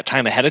spend that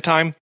time ahead of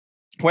time.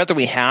 Whether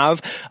we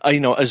have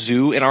a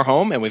zoo in our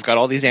home and we've got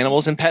all these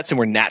animals and pets and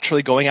we're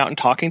naturally going out and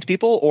talking to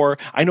people, or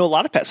I know a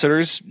lot of pet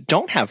sitters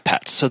don't have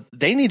pets. So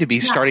they need to be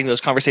starting those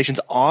conversations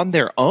on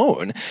their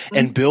own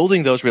and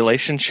building those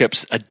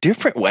relationships a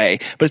different way.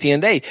 But at the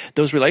end of the day,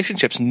 those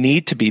relationships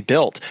need to be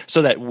built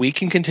so that we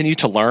can continue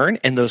to learn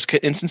in those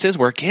instances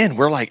where, again,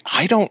 we're like,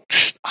 I don't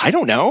I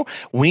don't know.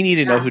 We need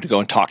to know who to go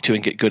and talk to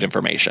and get good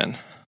information.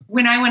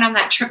 When I went on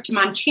that trip to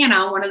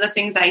Montana, one of the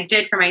things I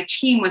did for my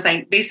team was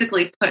I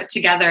basically put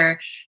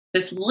together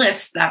this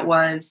list that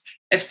was,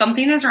 if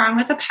something is wrong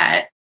with a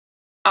pet,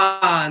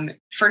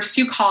 first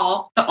you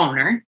call the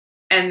owner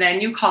and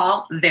then you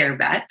call their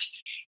vet.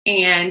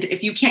 And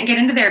if you can't get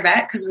into their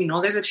vet, because we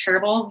know there's a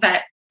terrible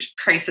vet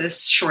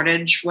crisis,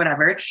 shortage,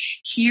 whatever,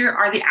 here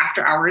are the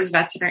after hours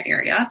vets in our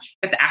area.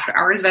 If the after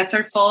hours vets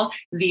are full,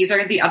 these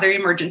are the other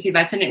emergency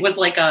vets. And it was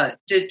like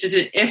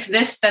if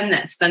this, then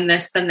this, then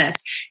this, then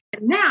this.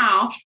 And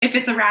now if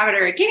it's a rabbit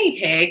or a guinea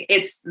pig,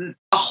 it's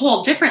a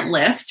whole different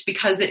list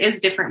because it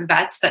is different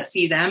vets that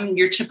see them.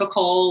 Your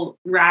typical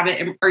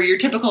rabbit or your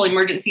typical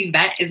emergency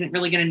vet isn't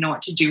really going to know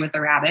what to do with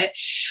the rabbit.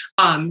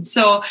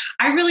 So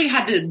I really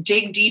had to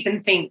dig deep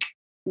and think,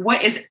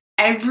 what is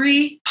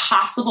every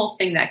possible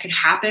thing that could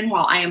happen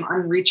while I am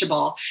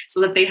unreachable, so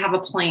that they have a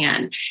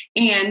plan.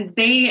 And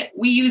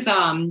we use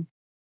an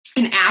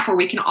app where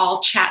we can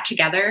all chat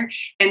together.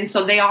 And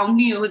so they all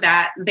knew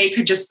that they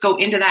could just go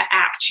into that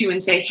app too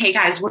and say, hey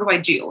guys, what do I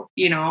do?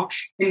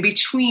 And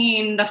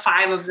between the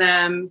 5 of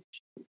them,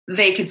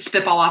 they could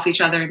spitball off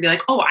each other and be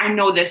like, oh, I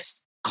know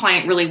this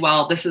client really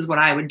well. This is what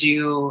I would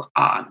do,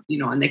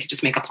 and they could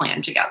just make a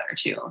plan together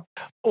too.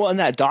 Well, in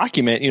that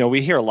document,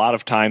 we hear a lot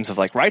of times of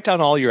like, write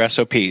down all your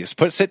SOPs,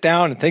 sit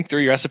down and think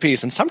through your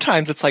SOPs. And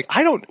sometimes it's like,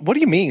 what do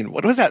you mean?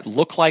 What does that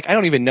look like? I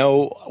don't even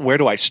know, where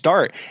do I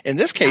start? In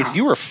this case,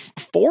 you were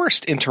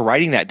forced into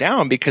writing that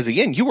down because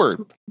again, you were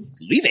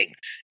leaving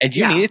and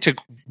you needed to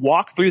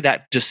walk through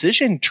that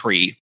decision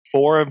tree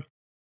for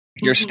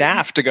your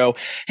staff to go,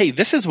 hey,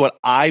 this is what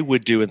I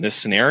would do in this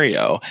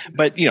scenario.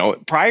 But,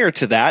 prior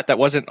to that, that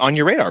wasn't on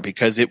your radar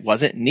because it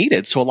wasn't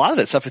needed. So a lot of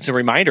that stuff, it's a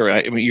reminder.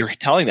 I mean, you're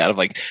telling that of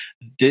like,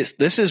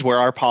 this is where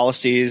our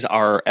policies,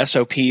 our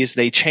SOPs,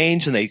 they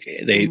change and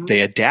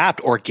they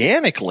adapt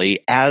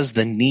organically as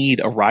the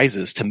need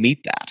arises to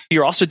meet that.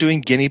 You're also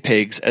doing guinea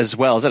pigs as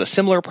well. Is that a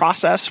similar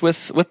process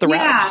with the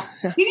rabbits?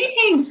 Yeah. Guinea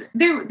pigs,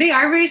 they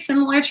are very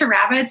similar to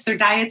rabbits. Their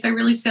diets are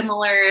really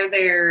similar.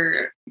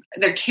 Their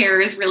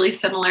care is really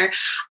similar.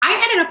 I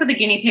ended up with a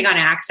guinea pig on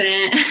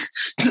accident.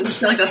 I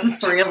feel like that's the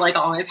story of like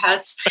all my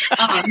pets.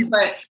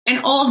 But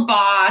an old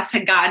boss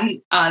had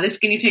gotten this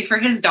guinea pig for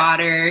his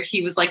daughter.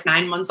 He was like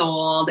 9 months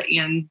old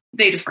and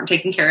they just weren't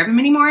taking care of him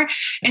anymore.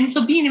 And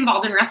so being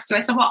involved in rescue, I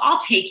said, well, I'll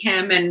take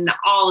him and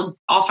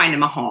I'll find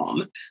him a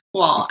home.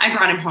 Well, I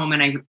brought him home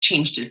and I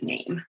changed his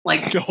name.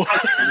 Like,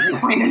 I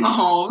find him a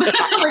home.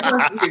 Like,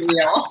 let's be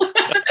real.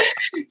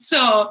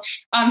 So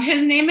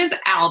his name is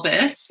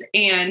Albus,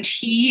 and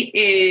he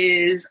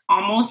is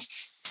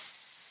almost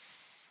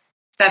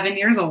 7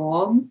 years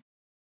old.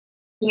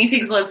 Guinea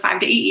pigs live 5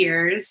 to 8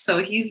 years.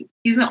 So he's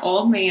an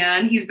old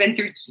man. He's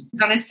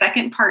on his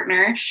second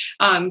partner.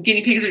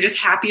 Guinea pigs are just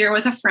happier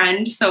with a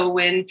friend. So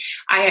when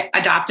I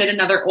adopted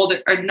another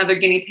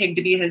guinea pig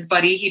to be his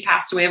buddy, he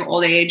passed away of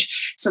old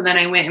age. So then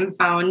I went and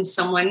found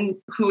someone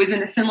who was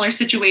in a similar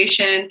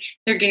situation.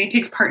 Their guinea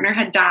pig's partner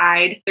had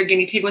died. Their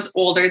guinea pig was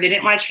older. They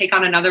didn't want to take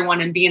on another one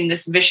and be in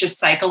this vicious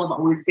cycle of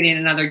always getting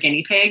another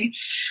guinea pig.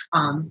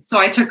 So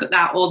I took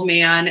that old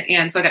man.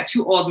 And so I got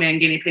 2 old man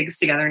guinea pigs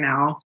together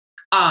now.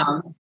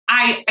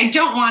 I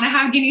don't want to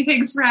have guinea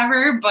pigs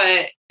forever,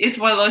 but it's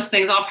one of those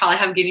things. I'll probably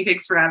have guinea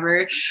pigs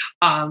forever.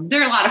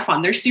 They're a lot of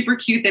fun. They're super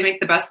cute. They make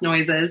the best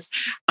noises.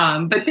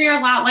 But they're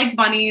a lot like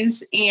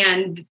bunnies,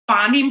 and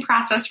bonding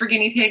process for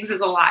guinea pigs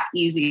is a lot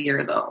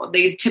easier though.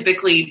 They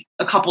typically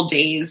a couple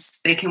days,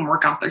 they can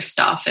work out their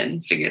stuff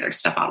and figure their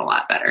stuff out a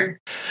lot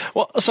better.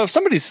 Well, so if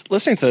somebody's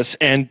listening to this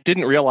and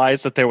didn't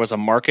realize that there was a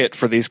market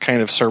for these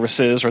kind of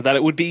services or that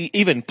it would be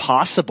even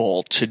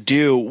possible to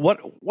do,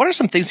 what are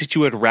some things that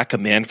you would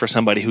recommend for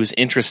somebody who's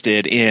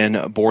interested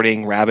in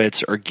boarding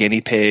rabbits or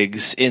guinea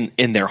pigs in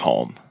their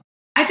home?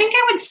 I think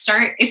I would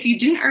start, if you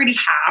didn't already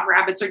have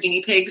rabbits or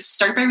guinea pigs,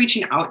 start by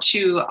reaching out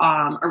to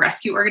a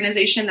rescue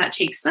organization that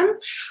takes them,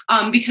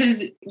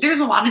 because there's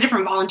a lot of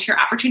different volunteer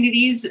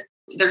opportunities.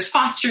 There's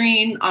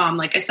fostering.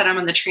 Like I said, I'm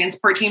on the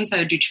transport team, so I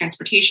would do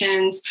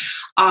transportations.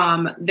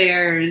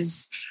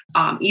 There's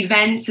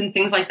events and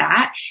things like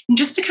that, and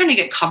just to kind of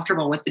get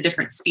comfortable with the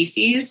different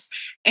species.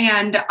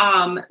 And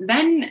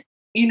then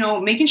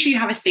making sure you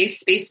have a safe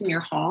space in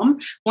your home.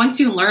 Once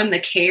you learn the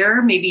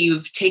care, maybe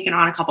you've taken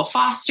on a couple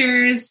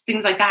fosters,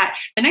 things like that.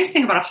 The nice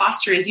thing about a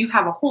foster is you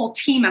have a whole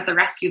team at the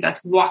rescue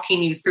that's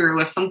walking you through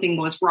if something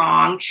goes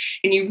wrong,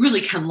 and you really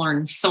can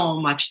learn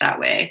so much that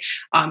way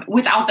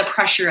without the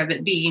pressure of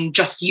it being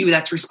just you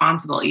that's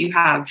responsible. You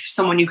have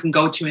someone you can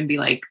go to and be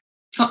like,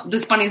 so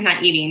this bunny's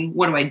not eating.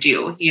 What do I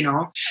do?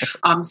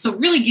 So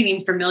really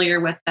getting familiar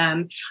with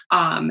them.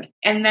 And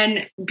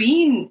then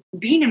being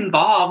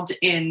involved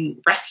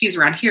in rescues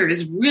around here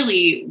is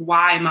really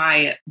why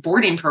my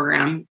boarding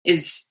program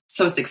is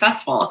so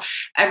successful.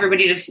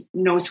 Everybody just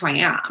knows who I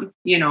am.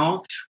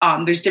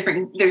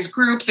 There's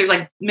groups, there's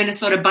like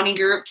Minnesota bunny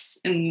groups,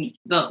 and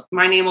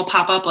my name will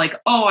pop up like,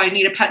 oh, I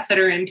need a pet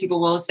sitter. And people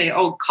will say,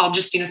 oh, call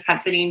Justina's Pet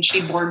Sitting.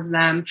 She boards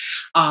them.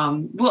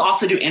 We'll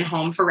also do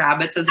in-home for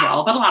rabbits as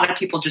well, but a lot of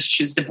people just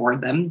choose to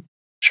board them.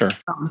 Sure.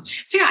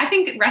 So yeah, I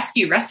think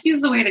rescue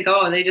is the way to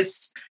go. They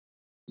just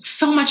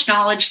so much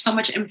knowledge, so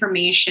much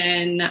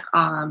information,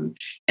 and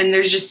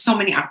there's just so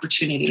many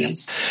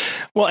opportunities.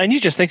 Well, and you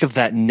just think of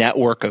that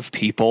network of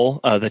people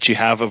that you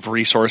have of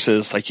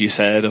resources, like you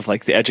said, of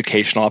like the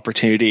educational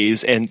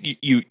opportunities, and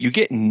you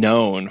get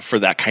known for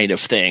that kind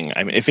of thing.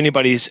 I mean, if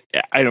anybody's,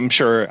 I'm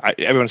sure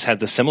everyone's had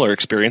the similar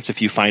experience.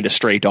 If you find a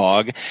stray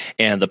dog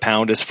and the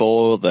pound is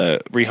full,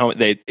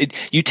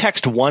 you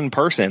text one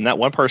person, that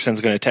one person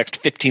is going to text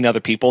 15 other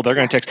people. They're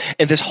going to text,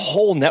 and this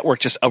whole network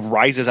just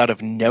arises out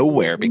of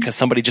nowhere because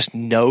somebody just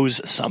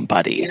knows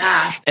somebody.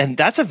 Yeah. And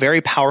that's a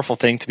very powerful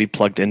thing to be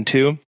plugged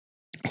into,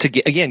 to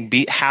get, again,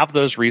 have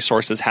those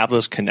resources, have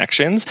those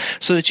connections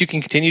so that you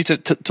can continue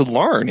to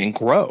learn and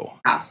grow.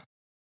 Yeah,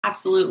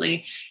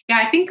 absolutely. Yeah,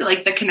 I think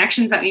like the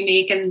connections that we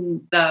make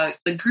and the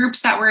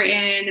groups that we're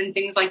in and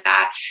things like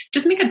that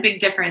just make a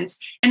big difference.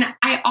 And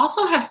I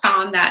also have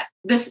found that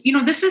this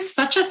is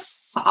such a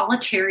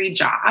solitary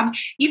job.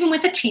 Even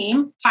with a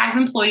team, 5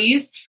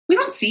 employees, we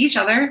don't see each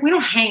other. We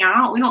don't hang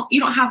out.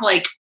 You don't have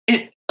like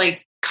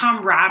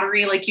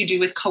camaraderie like you do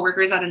with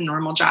coworkers at a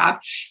normal job.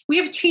 We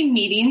have team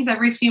meetings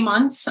every few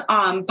months.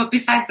 But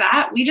besides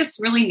that, we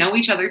just really know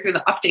each other through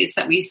the updates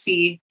that we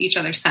see each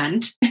other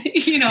send, So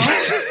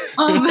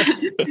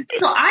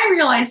I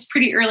realized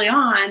pretty early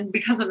on,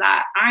 because of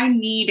that, I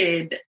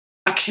needed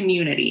a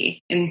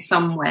community in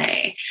some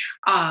way.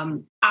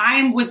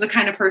 I was the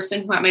kind of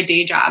person who at my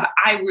day job,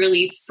 I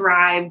really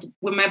thrived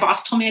when my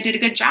boss told me I did a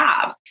good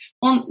job.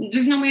 Well,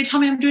 there's no way to tell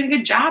me I'm doing a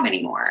good job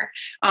anymore.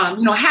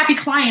 Happy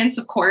clients,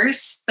 of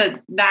course,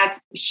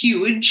 that's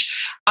huge.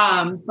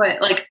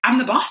 But like, I'm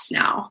the boss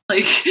now.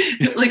 Like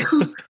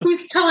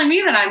who's telling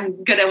me that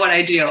I'm good at what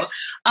I do?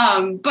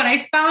 But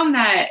I found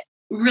that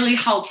really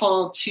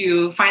helpful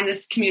to find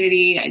this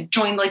community. I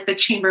joined like the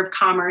Chamber of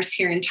Commerce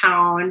here in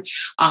town.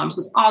 So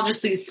it's all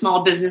just these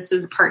small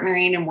businesses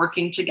partnering and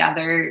working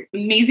together.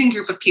 Amazing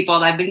group of people.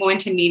 I've been going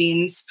to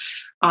meetings,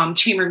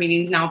 chamber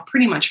meetings now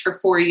pretty much for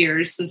 4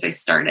 years since I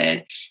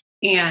started.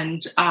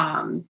 And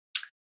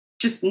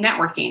just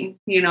networking,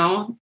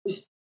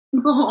 just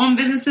people who own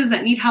businesses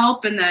that need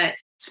help and that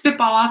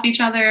spitball off each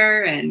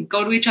other and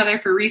go to each other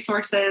for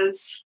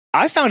resources.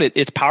 I found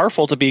it's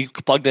powerful to be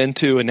plugged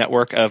into a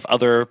network of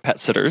other pet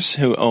sitters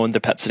who own the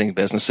pet sitting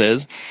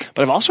businesses.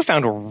 But I've also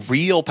found a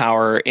real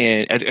power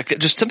in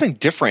just something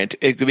different,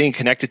 being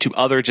connected to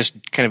other,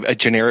 just kind of a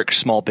generic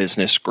small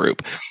business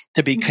group,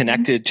 to be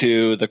connected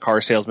to the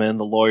car salesman,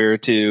 the lawyer,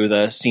 to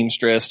the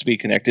seamstress, to be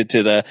connected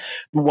to the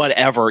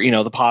whatever,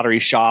 the pottery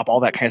shop,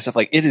 all that kind of stuff.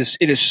 Like it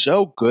is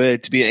so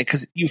good to be,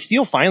 because you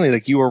feel finally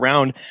like you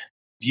were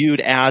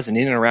viewed as and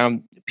in and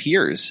around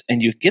peers,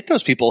 and you get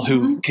those people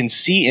who can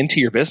see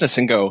into your business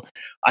and go,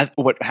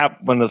 one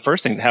of the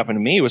first things that happened to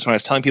me was when I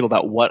was telling people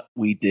about what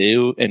we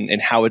do and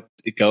how it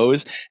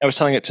goes. I was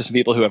telling it to some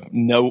people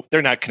who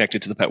they're not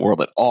connected to the pet world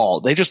at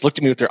all. They just looked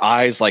at me with their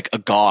eyes like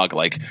agog,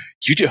 like,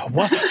 you do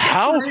what?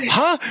 How?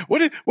 Huh?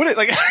 What?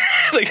 Like,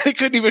 like they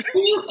couldn't even.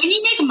 And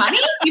you make money?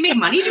 You make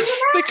money doing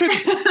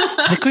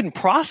that? They couldn't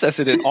process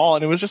it at all,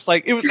 and it was just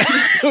like it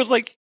was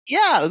like,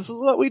 yeah, this is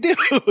what we do.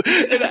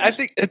 And I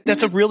think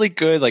that's a really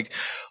good, like,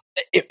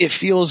 it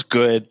feels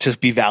good to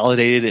be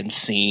validated and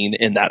seen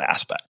in that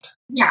aspect.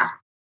 Yeah.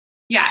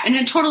 Yeah. In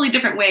a totally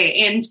different way.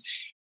 And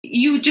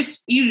you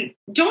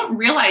don't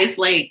realize,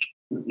 like,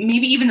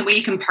 maybe even the way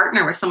you can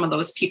partner with some of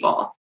those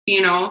people,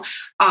 you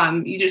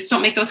just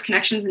don't make those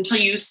connections until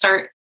you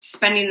start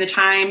spending the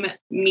time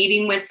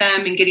meeting with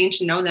them and getting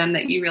to know them,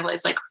 that you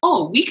realize, like,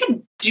 oh, we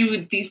could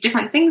do these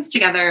different things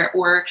together.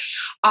 Or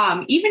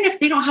even if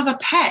they don't have a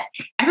pet,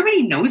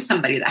 everybody knows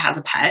somebody that has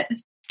a pet.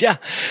 Yeah.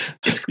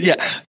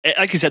 Yeah.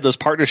 Like you said, those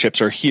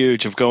partnerships are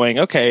huge, of going,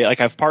 okay, like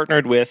I've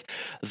partnered with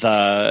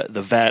the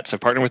vets,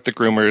 I've partnered with the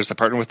groomers, I've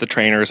partnered with the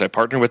trainers, I've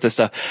partnered with this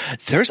stuff.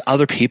 There's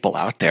other people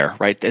out there,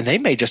 right? And they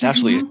may just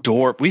absolutely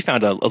adore. We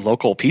found a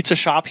local pizza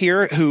shop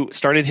here who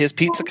started his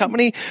pizza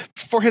company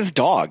for his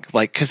dog,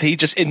 like, cause he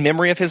just, in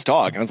memory of his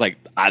dog. And I was like,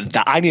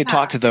 I need to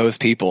talk to those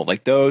people.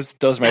 Like those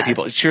are my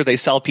people. Sure, they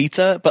sell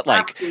pizza, but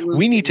like,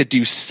 we need to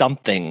do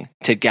something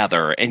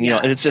together. And,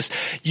 and it's just,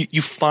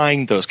 you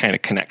find those kind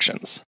of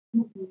connections.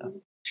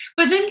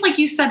 But then, like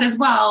you said as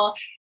well,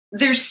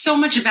 there's so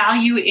much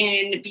value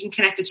in being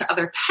connected to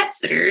other pet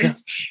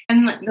sitters. Yeah.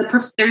 And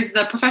there's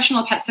the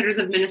Professional Pet Sitters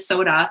of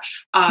Minnesota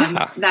I'm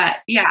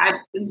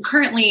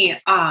currently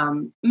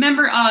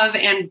member of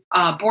and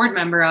board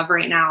member of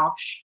right now.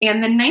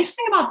 And the nice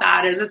thing about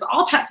that is it's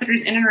all pet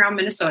sitters in and around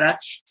Minnesota.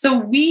 So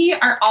we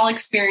are all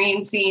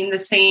experiencing the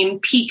same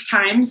peak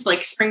times,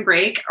 like spring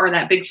break or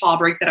that big fall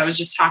break that I was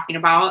just talking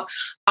about.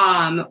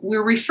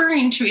 We're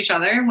referring to each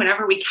other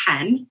whenever we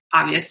can,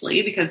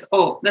 obviously, because,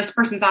 oh, this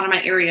person's out of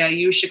my area,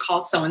 you should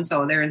call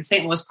so-and-so. They're in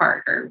St. Louis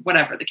Park or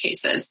whatever the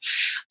case is.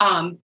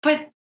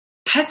 But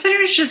pet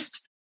sitters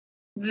just,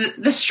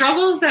 the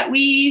struggles that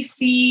we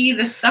see,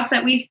 the stuff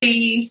that we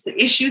face, the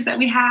issues that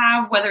we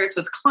have, whether it's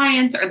with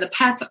clients or the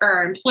pets or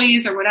our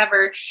employees or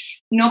whatever,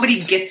 nobody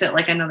gets it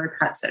like another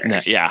pet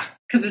sitter. Yeah.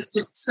 Because it's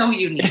just so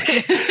unique.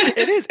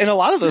 It is. And a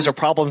lot of those are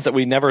problems that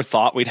we never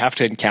thought we'd have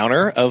to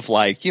encounter of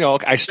like,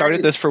 I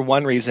started this for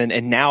one reason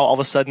and now all of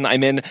a sudden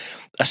I'm in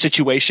a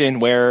situation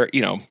where,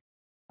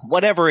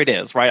 whatever it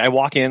is, right? I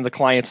walk in, the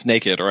client's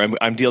naked, or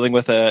I'm dealing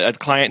with a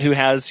client who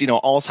has,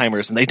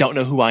 Alzheimer's and they don't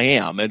know who I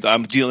am. And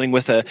I'm dealing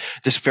with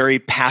this very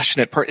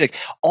passionate person. Like,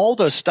 all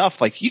those stuff,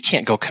 like you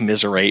can't go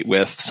commiserate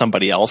with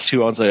somebody else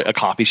who owns a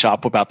coffee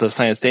shop about those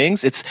kind of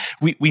things.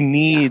 We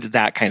need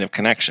that kind of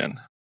connection.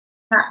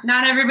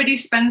 Not everybody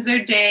spends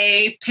their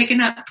day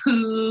picking up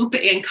poop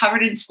and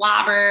covered in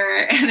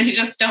slobber, and they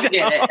just don't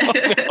get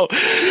it. No.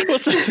 Well,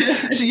 so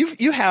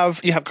you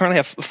currently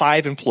have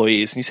 5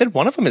 employees, and you said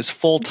one of them is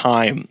full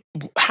time.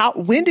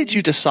 When did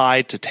you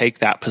decide to take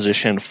that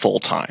position full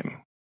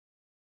time?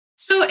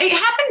 So it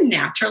happened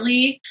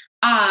naturally.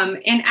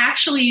 And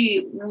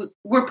actually,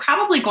 we're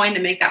probably going to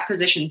make that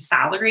position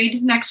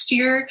salaried next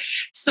year.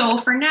 So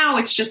for now,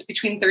 it's just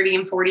between 30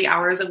 and 40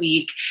 hours a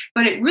week.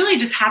 But it really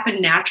just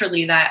happened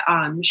naturally that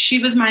she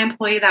was my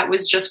employee that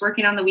was just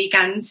working on the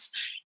weekends.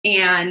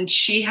 And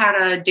she had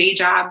a day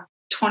job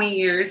 20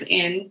 years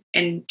in,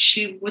 and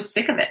she was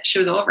sick of it. She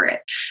was over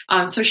it.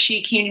 So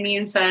she came to me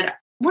and said,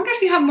 wonder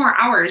if you have more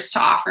hours to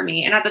offer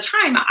me. And at the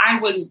time, I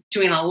was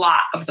doing a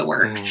lot of the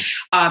work.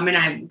 And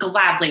I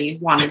gladly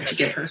wanted to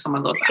give her some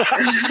of those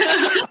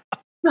hours.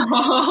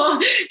 So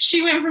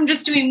she went from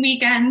just doing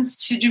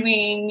weekends to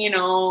doing,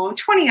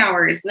 20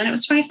 hours. And then it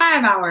was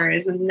 25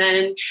 hours. And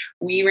then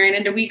we ran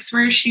into weeks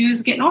where she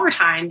was getting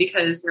overtime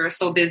because we were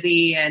so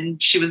busy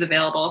and she was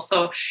available.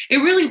 So it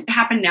really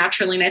happened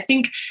naturally. And I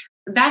think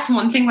that's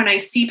one thing when I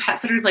see pet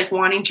sitters like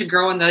wanting to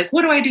grow and they're like,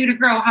 what do I do to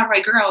grow? How do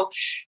I grow?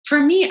 For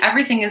me,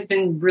 everything has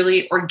been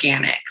really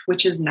organic,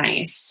 which is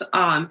nice.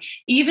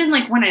 Even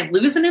like when I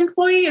lose an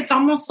employee, it's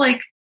almost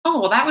like,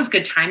 oh, well, that was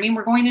good timing.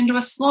 We're going into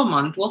a slow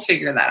month. We'll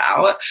figure that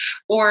out.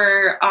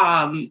 Or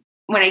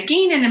when I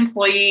gain an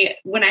employee,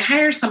 when I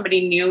hire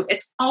somebody new, I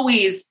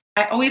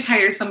always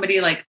hire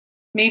somebody like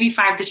maybe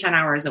 5 to 10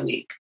 hours a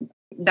week.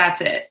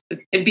 That's it.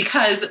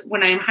 Because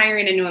when I'm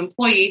hiring a new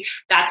employee,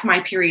 that's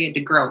my period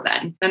to grow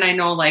then. Then I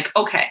know like,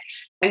 okay,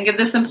 I can give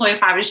this employee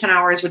 5 to 10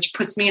 hours, which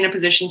puts me in a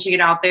position to get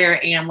out there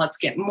and let's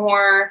get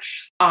more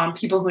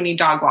people who need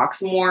dog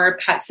walks, more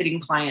pet sitting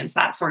clients,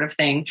 that sort of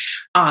thing.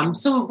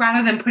 So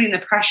rather than putting the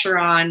pressure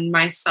on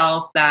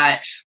myself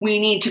that we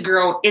need to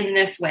grow in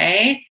this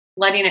way,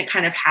 letting it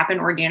kind of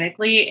happen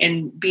organically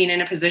and being in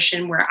a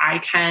position where I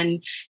can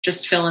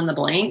just fill in the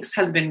blanks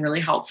has been really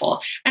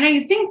helpful. And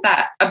I think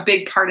that a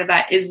big part of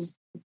that is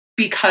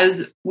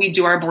because we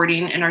do our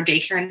boarding and our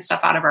daycare and stuff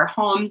out of our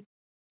home,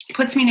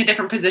 puts me in a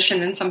different position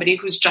than somebody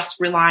who's just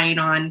relying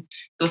on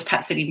those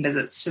pet sitting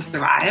visits to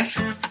survive.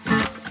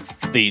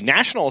 The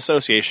National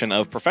Association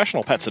of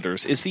Professional Pet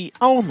Sitters is the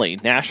only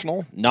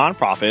national,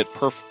 nonprofit,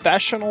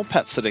 professional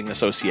pet sitting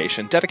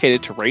association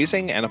dedicated to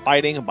raising and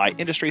abiding by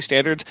industry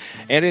standards,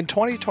 and in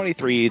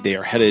 2023 they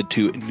are headed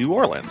to New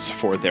Orleans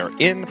for their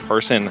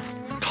in-person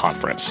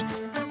conference.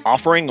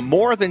 Offering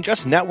more than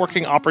just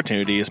networking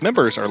opportunities,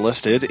 members are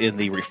listed in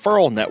the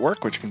referral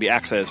network, which can be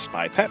accessed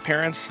by pet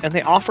parents, and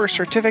they offer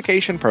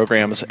certification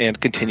programs and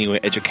continuing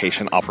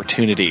education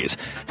opportunities.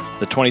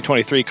 The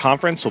 2023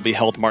 conference will be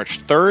held March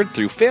 3rd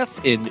through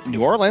 5th in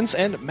New Orleans,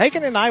 and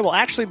Megan and I will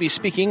actually be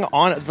speaking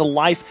on the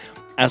life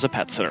as a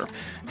pet sitter.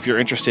 If you're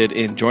interested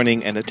in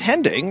joining and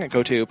attending,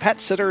 go to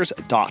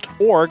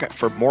petsitters.org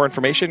for more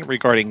information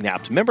regarding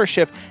NAP's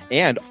membership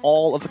and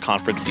all of the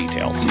conference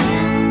details.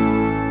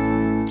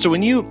 So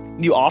when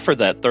you offer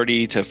that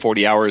 30 to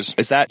 40 hours,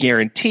 is that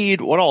guaranteed?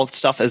 What all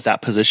stuff is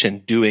that position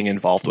doing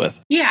involved with?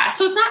 Yeah,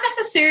 so it's not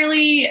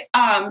necessarily,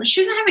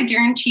 she doesn't have a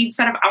guaranteed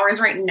set of hours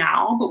right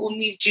now, but when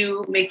we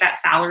do make that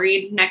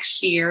salaried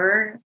next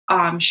year,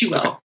 she will.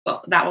 Okay.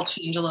 But that will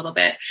change a little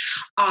bit.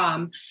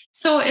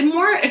 So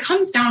it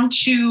comes down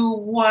to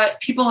what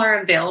people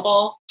are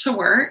available to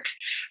work.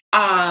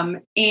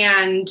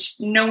 And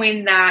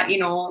knowing that,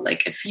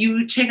 like if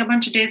you take a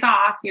bunch of days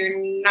off, you're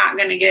not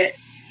going to get,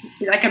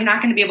 like, I'm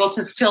not going to be able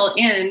to fill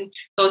in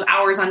those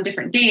hours on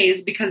different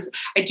days because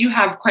I do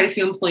have quite a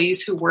few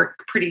employees who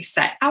work pretty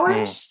set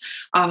hours.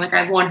 Like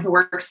I have one who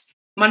works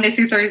Monday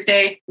through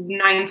Thursday,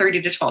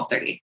 9:30 to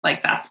 12:30.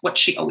 Like that's what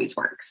she always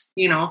works,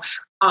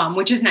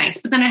 which is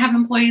nice. But then I have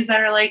employees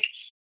that are like,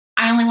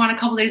 I only want a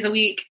couple days a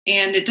week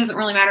and it doesn't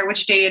really matter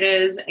which day it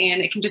is.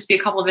 And it can just be a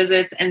couple of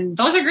visits. And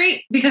those are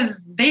great because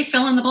they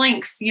fill in the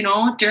blanks,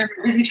 during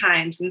busy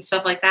times and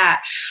stuff like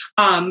that.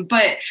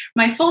 But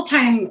my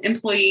full-time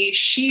employee,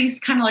 she's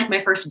kind of like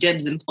my first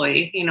dibs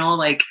employee,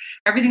 like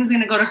everything's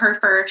going to go to her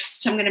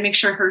first. I'm going to make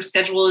sure her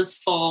schedule is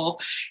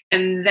full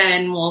and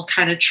then we'll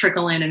kind of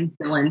trickle in and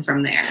fill in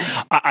from there.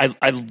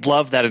 I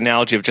love that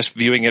analogy of just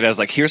viewing it as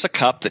like, here's a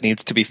cup that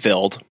needs to be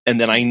filled. And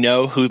then I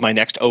know who my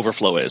next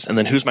overflow is. And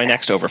then who's my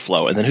next overflow.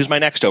 overflow? And then who's my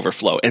next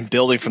overflow? And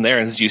building from there.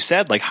 And as you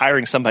said, like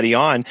hiring somebody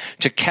on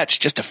to catch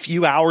just a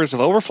few hours of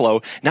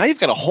overflow. Now you've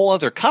got a whole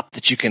other cup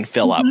that you can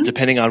fill up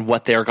depending on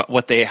what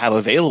they have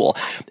available.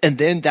 And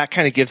then that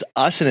kind of gives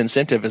us an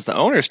incentive as the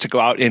owners to go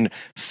out and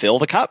fill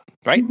the cup,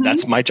 right?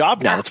 That's my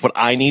job now. That's what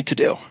I need to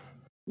do.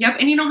 Yep.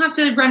 And you don't have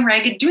to run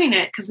ragged doing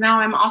it, because now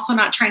I'm also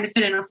not trying to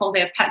fit in a full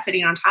day of pet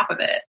sitting on top of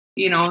it,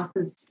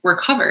 because we're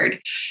covered.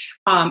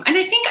 And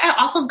I think I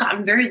also have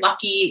gotten very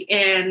lucky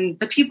in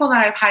the people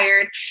that I've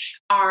hired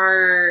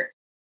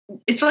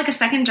it's like a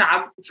second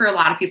job for a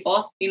lot of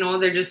people.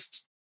 They're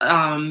just,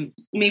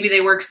 maybe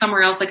they work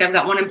somewhere else. Like I've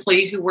got one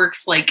employee who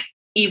works like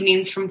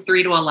evenings from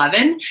 3 to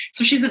 11.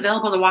 So she's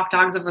available to walk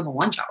dogs over the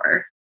lunch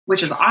hour,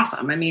 which is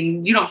awesome. I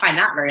mean, you don't find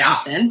that very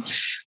often.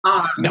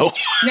 No.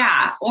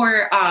 Yeah.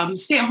 Or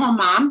stay-at-home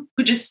mom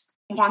who just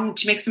wanted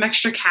to make some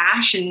extra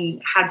cash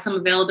and had some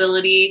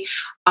availability.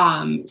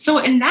 So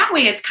in that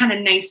way, it's kind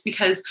of nice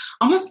because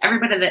almost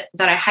everybody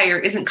that I hire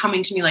isn't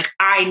coming to me like,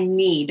 I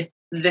need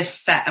this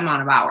set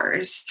amount of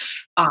hours.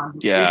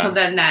 And so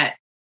then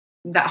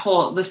the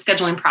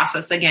scheduling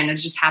process again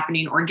is just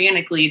happening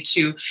organically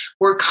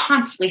we're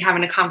constantly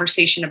having a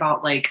conversation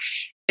about like,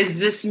 is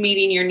this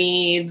meeting your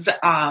needs?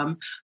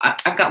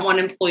 I've got one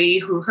employee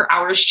who her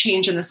hours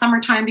change in the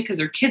summertime because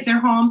her kids are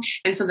home.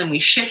 And so then we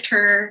shift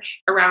her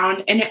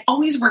around and it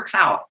always works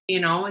out.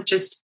 It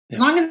just, as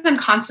long as I'm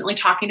constantly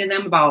talking to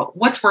them about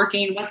what's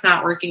working, what's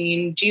not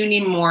working, do you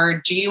need more?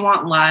 Do you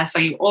want less?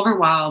 Are you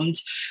overwhelmed?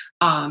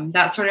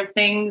 That sort of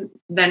thing,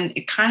 then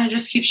it kind of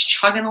just keeps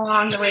chugging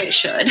along the way it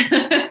should.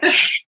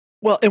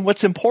 Well, and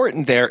what's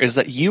important there is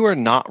that you are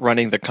not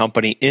running the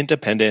company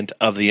independent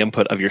of the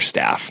input of your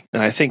staff.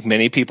 And I think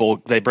many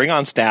people, they bring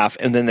on staff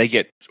and then they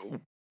get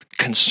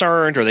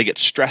concerned or they get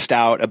stressed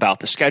out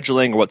about the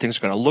scheduling or what things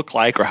are going to look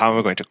like or how am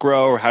I going to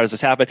grow or how does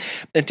this happen.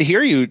 And to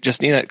hear you,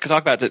 Justina,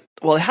 talk about that,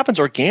 well, it happens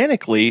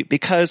organically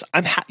because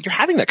you're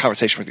having that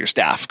conversation with your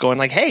staff going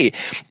like, hey,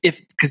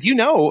 because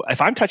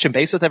if I'm touching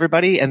base with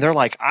everybody and they're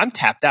like, I'm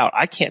tapped out,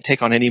 I can't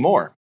take on any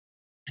more.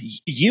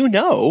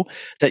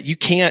 That you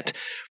can't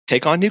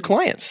take on new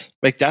clients.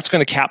 Like that's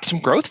going to cap some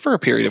growth for a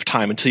period of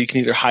time until you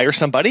can either hire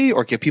somebody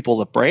or give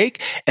people a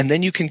break. And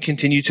then you can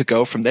continue to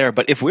go from there.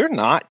 But if we're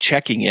not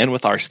checking in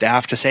with our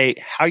staff to say,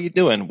 how you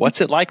doing? What's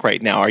it like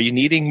right now? Are you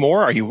needing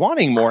more? Are you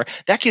wanting more?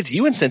 That gives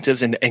you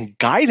incentives and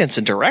guidance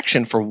and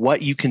direction for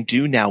what you can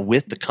do now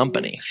with the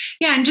company.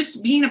 Yeah. And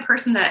just being a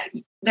person that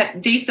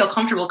they feel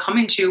comfortable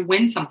coming to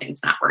when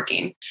something's not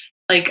working.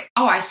 Like,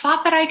 oh, I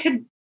thought that I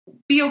could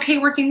be okay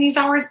working these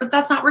hours, but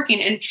that's not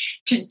working. And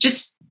to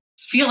just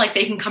feel like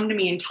they can come to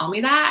me and tell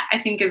me that, I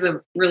think is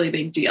a really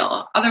big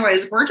deal.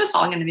 Otherwise, we're just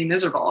all going to be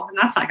miserable and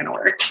that's not going to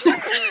work.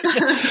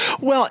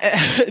 Well,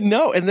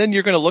 no. And then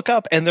you're going to look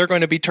up and they're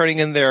going to be turning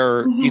in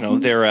their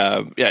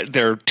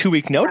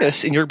 2-week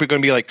notice and you're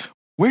going to be like,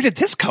 where did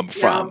this come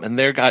from? And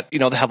they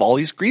have all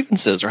these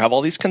grievances or have all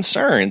these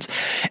concerns.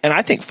 And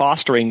I think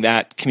fostering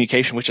that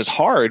communication, which is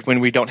hard when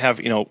we don't have,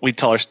 we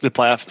tell our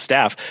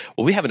staff,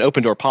 well, we have an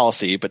open door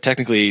policy, but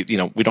technically,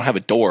 we don't have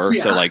a door.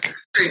 So like,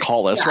 just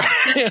call us,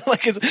 right?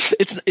 Like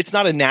it's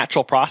not a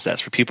natural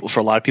process for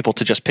a lot of people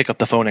to just pick up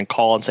the phone and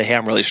call and say, hey,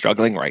 I'm really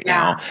struggling right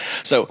now.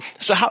 So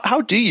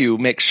how do you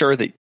make sure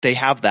that they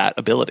have that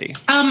ability?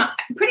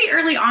 Pretty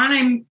early on,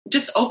 I'm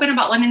just open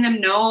about letting them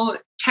know,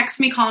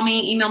 text me, call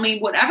me, email me,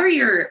 whatever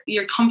your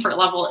comfort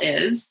level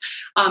is,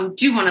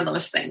 do one of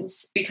those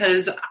things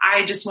because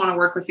I just want to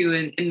work with you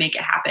and make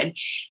it happen.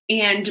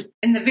 And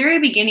in the very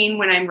beginning,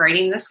 when I'm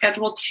writing the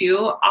schedule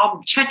too,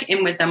 I'll check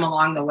in with them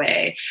along the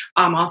way.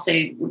 I'll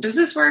say, does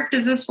this work?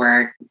 Does this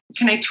work?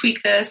 Can I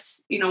tweak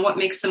this? What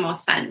makes the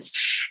most sense?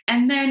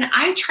 And then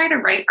I try to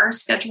write our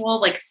schedule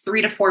like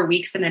 3 to 4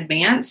 weeks in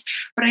advance,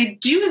 but I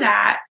do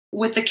that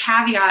with the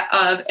caveat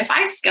of if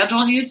I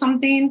scheduled you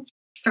something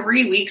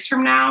 3 weeks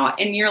from now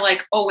and you're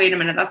like, oh, wait a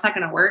minute, that's not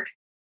going to work.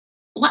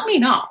 Let me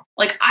know.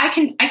 Like I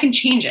can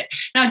change it.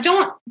 Now,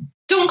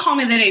 don't call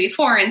me the day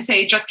before and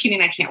say, just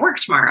kidding, I can't work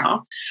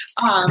tomorrow.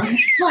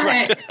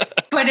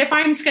 But if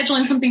I'm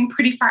scheduling something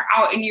pretty far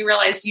out and you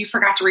realize you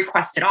forgot to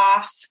request it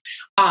off,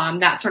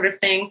 that sort of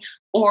thing,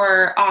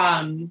 or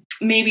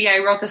maybe I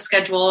wrote the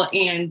schedule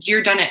and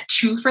you're done at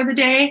 2 for the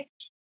day,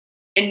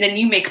 and then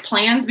you make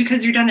plans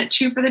because you're done at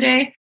 2 for the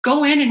day,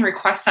 go in and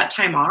request that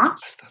time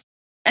off.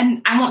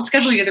 And I won't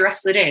schedule you the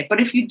rest of the day. But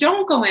if you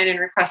don't go in and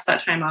request that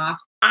time off,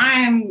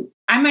 I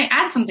might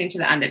add something to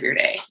the end of your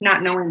day,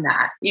 not knowing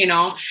that,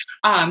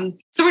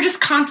 So we're just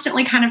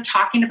constantly kind of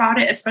talking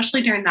about it,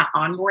 especially during that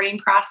onboarding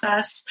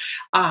process.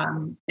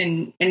 And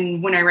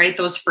when I write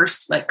those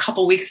first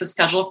couple weeks of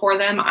schedule for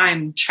them,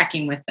 I'm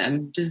checking with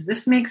them. Does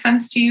this make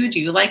sense to you?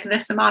 Do you like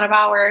this amount of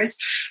hours?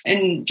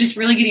 And just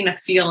really getting a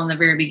feel in the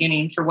very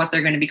beginning for what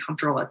they're going to be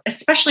comfortable with,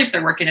 especially if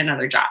they're working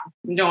another job.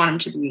 You don't want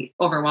them to be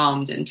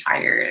overwhelmed and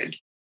tired.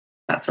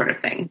 that sort of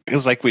thing.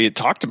 Because like we had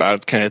talked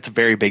about kind of at the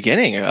very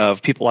beginning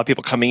of a lot of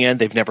people coming in,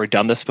 they've never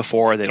done this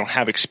before. They don't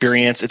have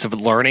experience. It's a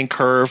learning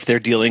curve. They're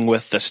dealing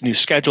with this new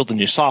schedule, the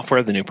new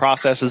software, the new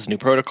processes, new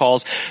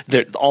protocols,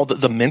 all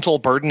the mental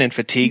burden and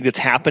fatigue that's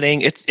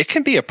happening. It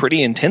can be a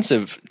pretty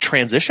intensive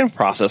transition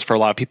process for a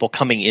lot of people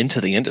coming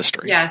into the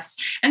industry. Yes.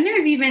 And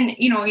there's even,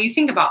 you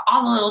think about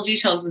all the little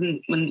details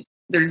when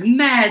there's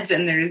meds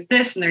and there's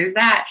this and there's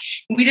that.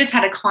 We just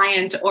had a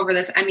client over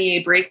this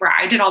MEA break where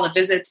I did all the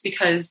visits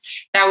because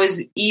that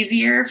was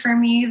easier for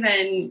me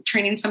than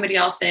training somebody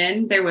else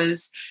in. There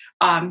was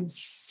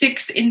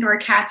 6 indoor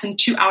cats and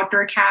 2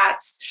 outdoor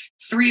cats.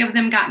 3 of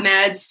them got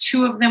meds.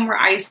 2 of them were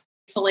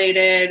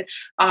isolated.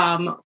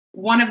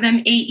 One of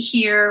them ate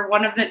here.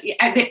 One of them,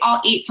 they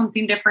all ate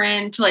something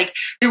different. Like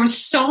there was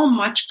so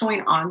much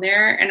going on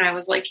there. And I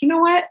was like, you know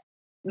what?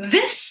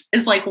 This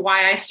is like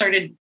why I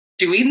started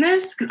doing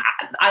this, because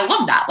I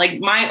love that. Like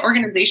my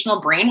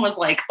organizational brain was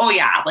like, oh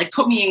yeah, like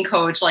put me in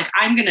coach. Like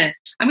I'm gonna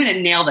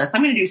nail this.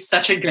 I'm gonna do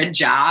such a good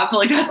job.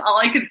 Like that's all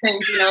I could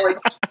think. Like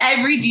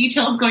every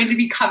detail is going to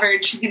be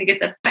covered. She's gonna get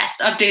the best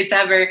updates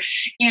ever.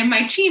 And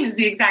my team is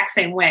the exact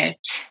same way.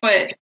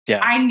 But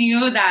yeah. I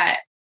knew that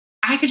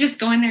I could just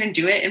go in there and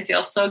do it and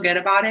feel so good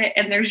about it.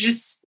 And there's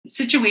just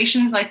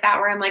situations like that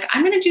where I'm like,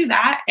 I'm gonna do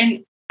that,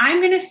 and I'm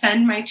going to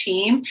send my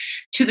team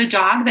to the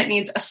dog that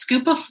needs a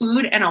scoop of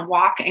food and a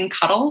walk and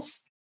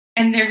cuddles.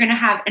 And they're going to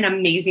have an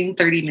amazing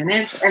 30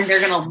 minutes and they're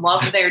going to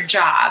love their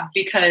job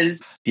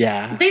because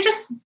they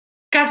just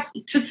got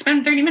to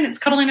spend 30 minutes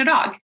cuddling a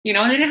dog. They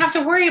didn't have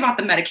to worry about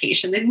the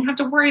medication. They didn't have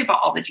to worry about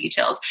all the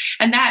details.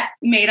 And that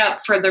made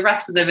up for the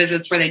rest of the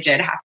visits where they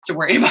did have to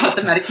worry about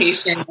the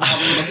medication, and all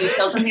the little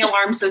details and the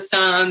alarm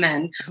system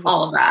and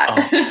all of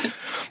that. Oh.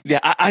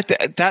 Yeah,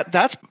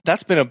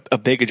 that's been a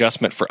big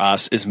adjustment for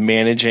us, is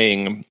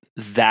managing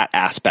that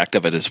aspect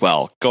of it as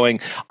well.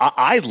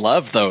 I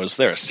love those.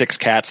 There are 6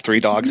 cats, 3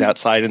 dogs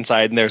inside, and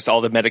there's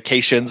all the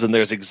medications and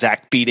there's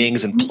exact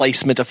beatings and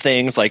placement of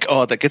things. Like,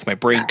 oh, that gets my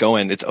brain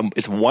going.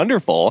 It's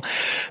wonderful.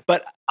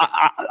 But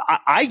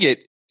I get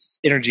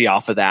energy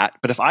off of that.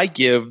 But if I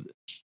give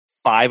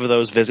 5 of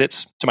those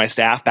visits to my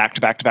staff back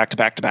to back,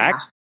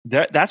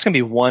 that's going to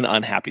be one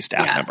unhappy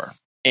staff member.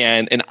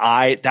 And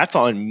that's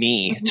on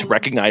me to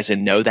recognize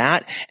and know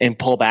that and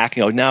pull back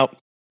and go, no,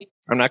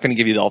 I'm not going to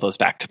give you all those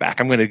back to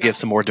back. I'm going to give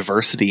some more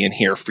diversity in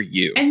here for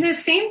you. And the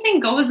same thing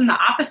goes in the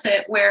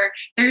opposite, where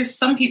there's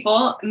some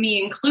people,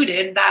 me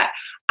included, that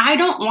I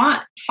don't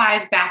want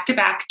 5 back to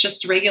back,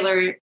 just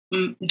regular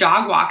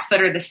dog walks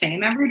that are the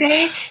same every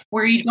day,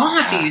 where you don't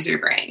have to use your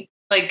brain.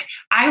 Like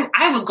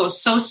I would go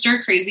so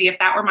stir crazy if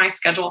that were my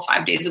schedule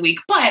 5 days a week,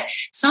 but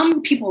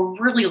some people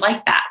really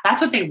like that.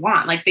 That's what they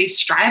want. Like they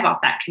strive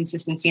off that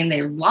consistency and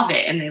they love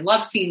it. And they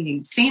love seeing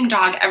the same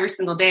dog every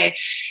single day.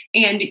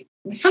 And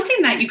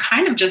something that you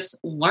kind of just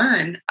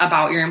learn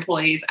about your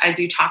employees as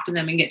you talk to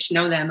them and get to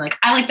know them. Like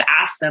I like to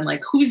ask them,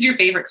 like, who's your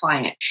favorite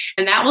client?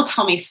 And that will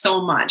tell me so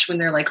much when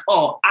they're like,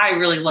 oh, I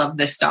really love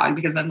this dog,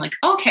 because I'm like,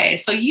 okay,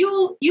 so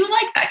you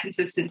like that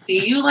consistency.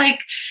 You like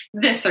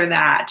this or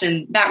that.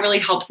 And that really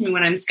helps me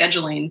when I'm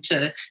scheduling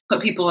to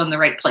put people in the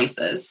right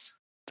places.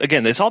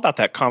 Again, it's all about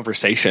that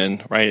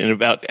conversation, right? And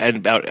about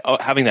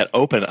having that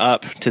open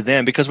up to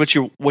them, because what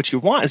you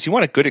want is you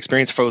want a good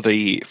experience for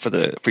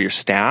your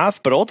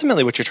staff, but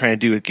ultimately what you're trying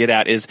to get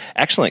at is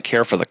excellent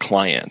care for the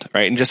client,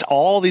 right? And just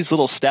all these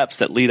little steps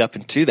that lead up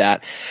into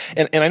that.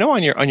 And I know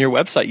on your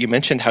website you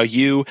mentioned how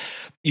you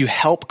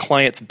help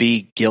clients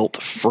be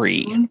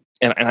guilt-free. Mm-hmm.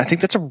 And I think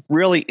that's a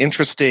really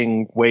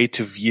interesting way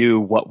to view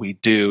what we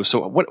do.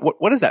 So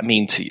what does that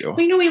mean to you?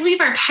 We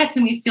leave our pets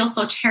and we feel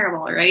so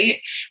terrible,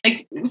 right?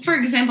 Like, for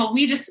example,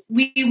 we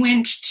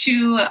went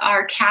to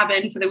our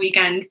cabin for the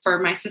weekend for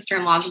my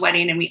sister-in-law's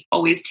wedding, and we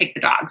always take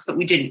the dogs, but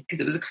we didn't because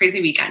it was a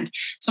crazy weekend.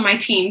 So my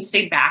team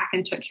stayed back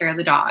and took care of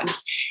the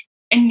dogs.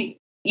 And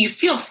you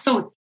feel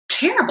so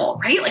terrible,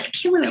 right? Like, I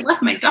can't believe I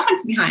left my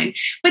dogs behind.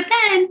 But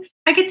then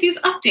I get these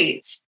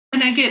updates.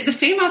 And I get the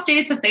same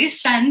updates that they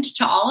send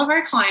to all of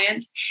our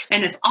clients.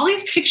 And it's all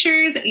these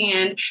pictures,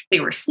 and they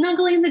were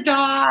snuggling the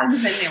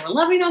dogs and they were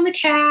loving on the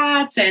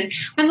cats. And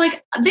I'm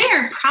like,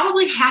 they're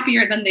probably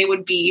happier than they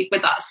would be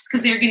with us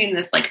because they're getting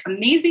this like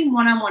amazing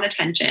one-on-one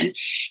attention.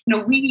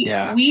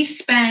 We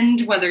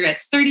spend, whether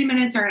it's 30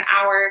 minutes or an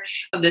hour,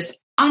 of this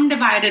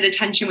undivided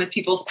attention with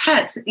people's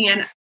pets.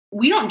 And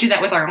we don't do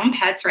that with our own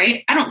pets,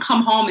 right? I don't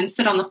come home and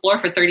sit on the floor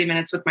for 30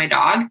 minutes with my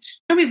dog.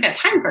 Nobody's got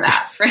time for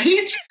that,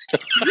 right?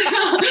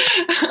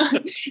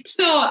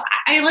 So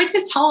I like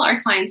to tell our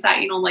clients that,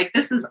 like,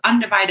 this is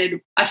undivided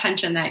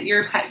attention that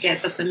your pet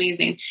gets. That's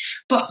amazing.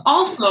 But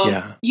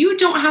also, you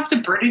don't have to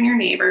burden your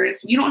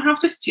neighbors. You don't have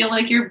to feel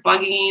like you're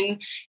bugging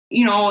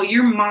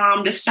your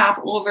mom to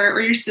stop over, or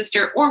your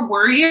sister, or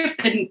worry if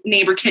the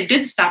neighbor kid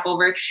did stop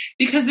over,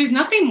 because there's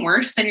nothing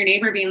worse than your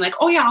neighbor being like,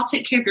 oh yeah, I'll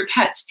take care of your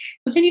pets.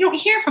 But then you don't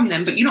hear from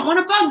them, but you don't want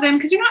to bug them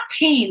because you're not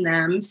paying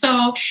them.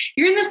 So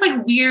you're in this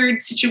like weird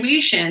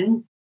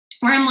situation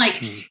where I'm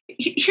like,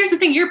 here's the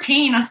thing, you're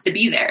paying us to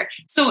be there.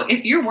 So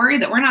if you're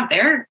worried that we're not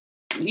there,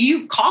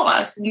 you call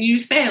us and you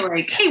say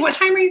like, hey, what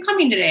time are you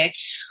coming today?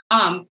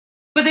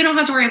 But they don't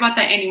have to worry about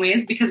that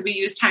anyways, because we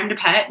use Time to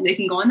Pet and they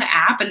can go in the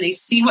app and they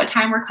see what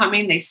time we're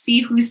coming. They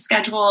see who's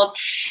scheduled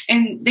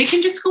and they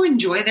can just go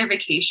enjoy their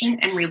vacation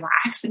and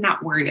relax and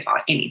not worry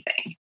about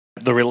anything.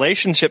 The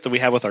relationship that we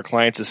have with our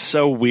clients is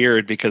so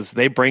weird because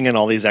they bring in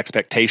all these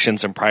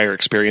expectations and prior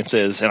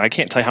experiences. And I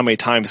can't tell you how many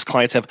times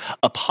clients have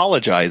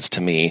apologized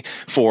to me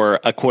for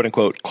a quote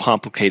unquote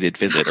complicated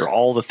visit or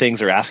all the things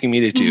they're asking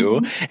me to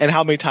do. And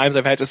how many times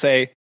I've had to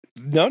say,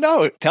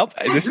 no,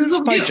 this is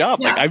my job.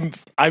 Yeah. Like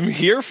I'm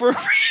here for.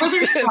 Or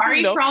they're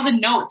sorry for all the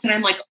notes, and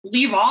I'm like,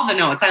 leave all the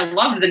notes. I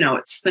love the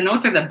notes. The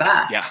notes are the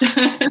best.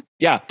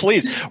 Yeah,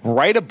 please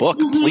write a book.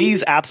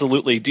 Please,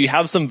 absolutely. Do you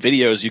have some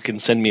videos you can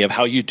send me of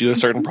how you do a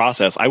certain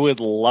process? I would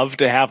love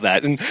to have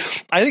that. And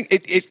I think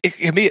it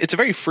can be. It's a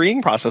very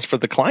freeing process for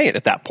the client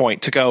at that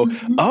point to go,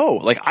 oh,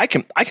 like I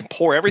can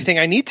pour everything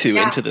I need to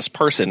into this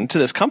person, into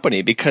this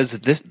company, because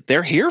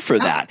they're here for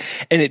that,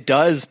 and it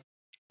does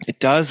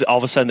all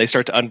of a sudden they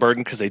start to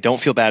unburden because they don't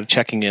feel bad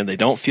checking in. They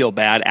don't feel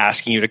bad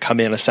asking you to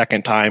come in a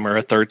second time or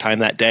a third time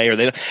that day, or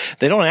they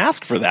don't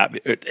ask for that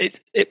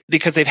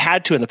because they've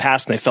had to in the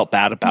past and they felt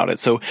bad about it.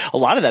 So a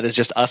lot of that is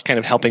just us kind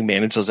of helping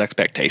manage those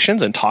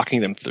expectations and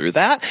talking them through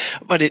that.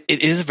 But it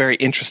is a very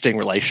interesting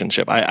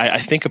relationship. I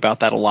think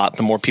about that a lot.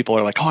 The more people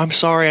are like, oh, I'm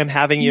sorry, I'm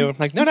having you. I'm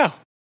like, no.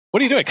 What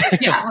are you doing?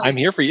 Yeah, I'm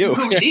here for you.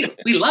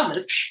 We love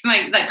this.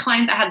 Like that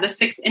client that had the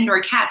 6 indoor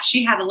cats,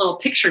 she had a little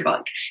picture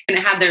book and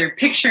it had their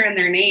picture and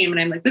their name. And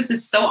I'm like, this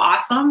is so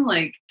awesome.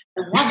 Like,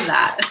 I love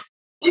that.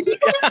 And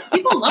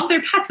people love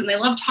their pets and they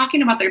love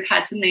talking about their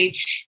pets and they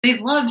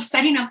love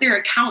setting up their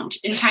account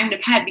in Time to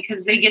Pet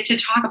because they get to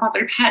talk about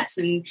their pets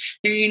and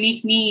their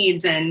unique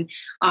needs. And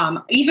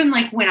even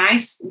like when I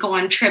go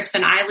on trips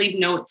and I leave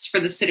notes for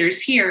the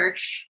sitters here,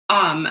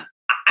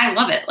 I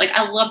love it. Like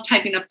I love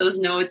typing up those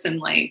notes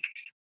and like,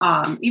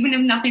 even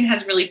if nothing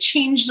has really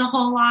changed a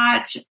whole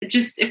lot,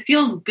 it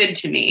feels good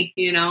to me,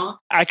 you know?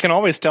 I can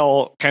always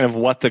tell kind of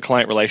what the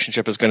client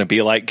relationship is going to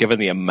be like given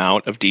the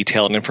amount of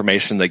detail and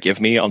information they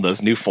give me on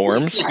those new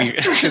forms.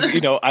 Yes.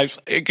 You know, I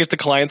get the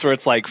clients where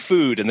it's like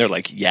food and they're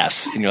like,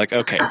 yes. And you're like,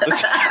 okay,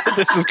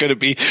 this is going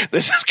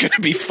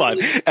to be fun.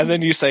 And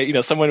then you say, you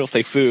know, someone will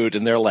say food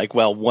and they're like,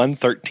 well,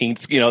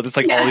 1/13, you know, it's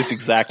like all these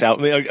exact out.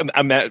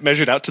 I'm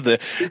measured out to the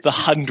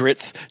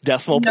 100th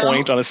decimal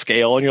point on a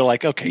scale. And you're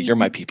like, okay, you're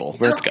my people.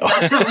 Let's go.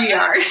 That's how we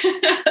are.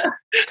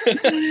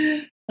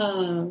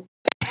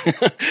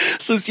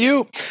 So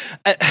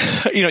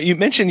you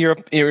mentioned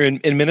you're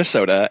in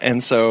Minnesota,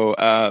 and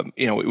so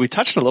we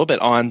touched a little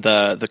bit on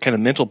the kind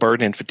of mental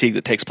burden and fatigue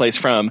that takes place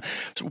from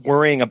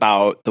worrying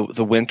about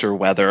the winter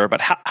weather.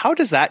 But how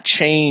does that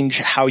change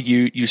how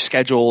you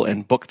schedule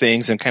and book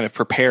things and kind of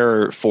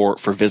prepare for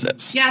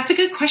visits? Yeah, it's a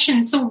good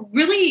question. So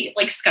really,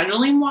 like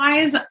scheduling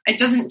wise, it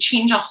doesn't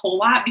change a whole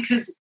lot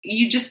because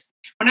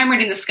when I'm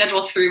writing the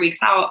schedule 3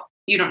 weeks out,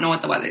 you don't know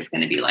what the weather is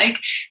going to be like.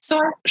 So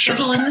I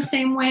schedule in the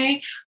same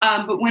way.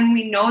 But when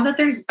we know that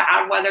there's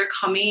bad weather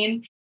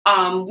coming,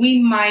 we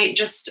might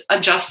just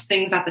adjust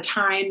things at the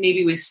time.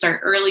 Maybe we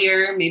start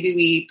earlier. Maybe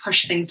we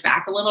push things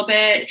back a little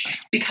bit,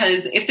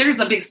 because if there's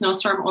a big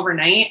snowstorm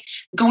overnight,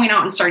 going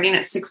out and starting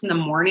at 6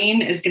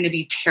 a.m. is going to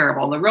be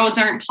terrible. The roads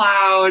aren't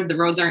plowed. The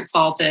roads aren't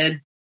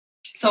salted.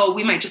 So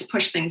we might just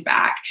push things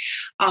back.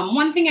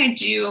 One thing I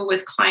do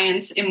with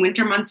clients in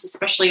winter months,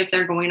 especially if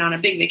they're going on a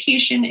big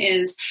vacation,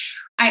 is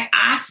I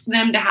ask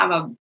them to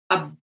have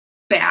a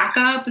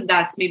backup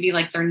that's maybe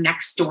like their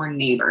next door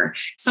neighbor,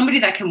 somebody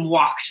that can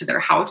walk to their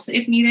house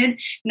if needed.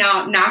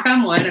 Now, knock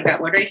on wood, I've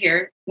got wood right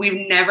here.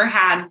 We've never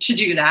had to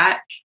do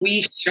that.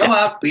 We show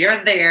up, we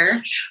are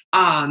there.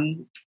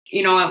 One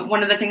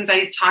of the things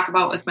I talk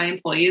about with my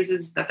employees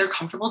is that they're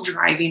comfortable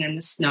driving in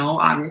the snow,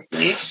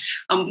 obviously.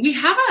 We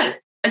have a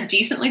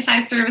decently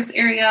sized service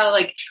area.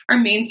 Like our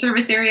main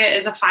service area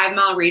is a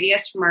 5-mile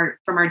radius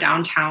from our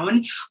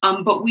downtown.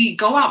 But we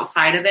go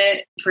outside of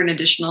it for an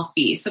additional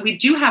fee. So we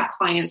do have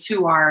clients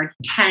who are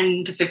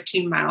 10 to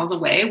 15 miles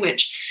away,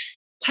 which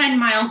 10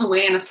 miles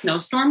away in a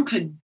snowstorm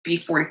could be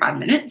 45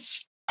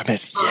 minutes. I mean,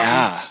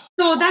 yeah.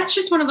 So that's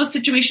just one of those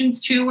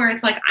situations too, where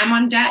it's like, I'm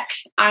on deck.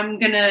 I'm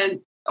going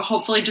to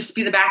hopefully just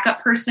be the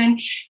backup person,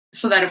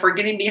 so that if we're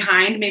getting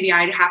behind, maybe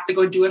I'd have to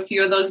go do a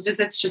few of those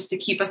visits just to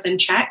keep us in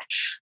check.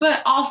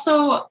 But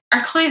also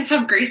our clients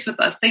have grace with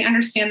us. They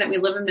understand that we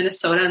live in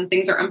Minnesota and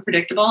things are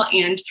unpredictable.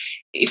 And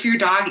if your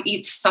dog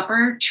eats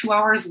supper 2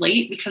 hours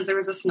late because there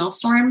was a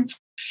snowstorm,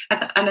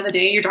 at the end of the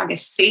day, your dog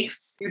is safe.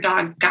 Your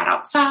dog got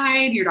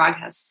outside, your dog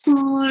has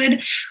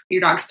food, your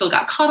dog still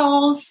got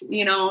cuddles,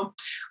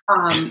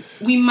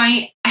 we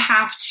might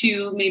have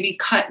to maybe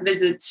cut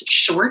visits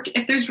short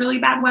if there's really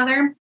bad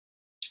weather.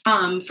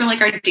 For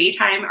like our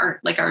daytime or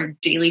like our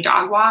daily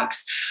dog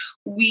walks,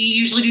 we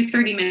usually do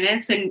 30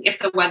 minutes. And if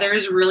the weather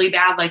is really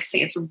bad, like say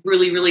it's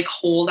really, really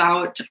cold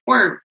out,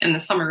 or in the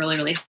summer, really,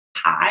 really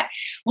hot,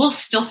 we'll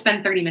still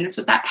spend 30 minutes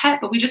with that pet,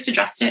 but we just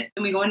adjust it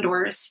and we go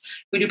indoors.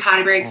 We do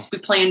potty breaks, we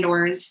play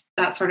indoors,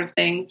 that sort of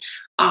thing.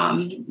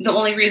 The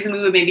only reason we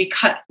would maybe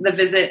cut the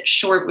visit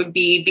short would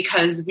be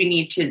because we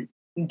need to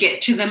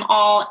get to them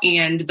all,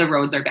 and the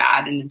roads are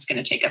bad and it's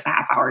going to take us a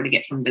half hour to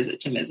get from visit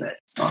to visit.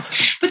 So,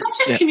 but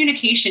that's just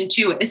communication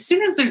too. As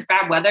soon as there's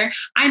bad weather,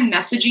 I'm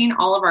messaging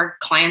all of our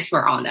clients who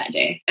are on that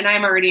day, and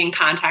I'm already in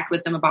contact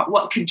with them about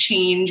what could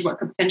change, what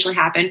could potentially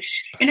happen.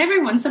 And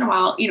every once in a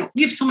while,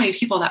 we have so many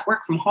people that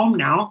work from home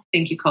now,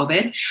 thank you,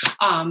 COVID.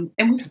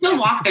 And we still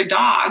walk their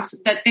dogs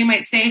that they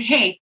might say,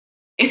 hey,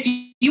 if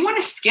you want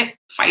to skip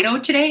Fido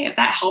today, if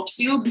that helps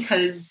you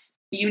because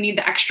you need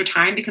the extra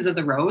time because of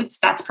the roads,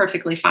 that's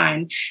perfectly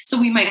fine. So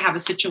we might have a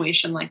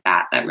situation like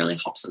that really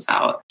helps us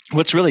out.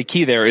 What's really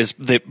key there is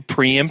the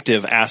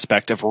preemptive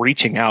aspect of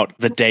reaching out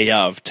the day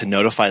of to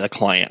notify the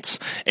clients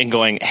and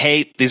going,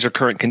 hey, these are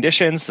current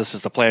conditions. This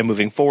is the plan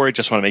moving forward.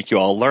 Just want to make you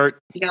all alert.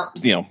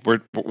 Yep.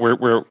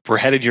 We're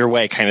headed your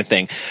way kind of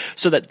thing.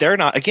 So that they're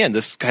not, again,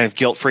 this kind of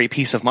guilt-free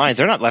peace of mind.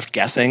 They're not left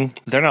guessing.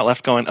 They're not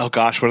left going, oh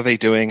gosh, what are they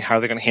doing? How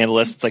are they going to handle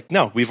this? It's like,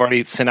 no, we've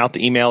already sent out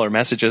the email or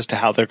messages to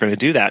how they're going to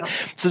do that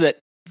so that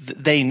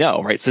they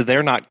know, right? So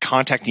they're not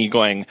contacting you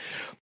going,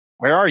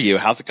 where are you?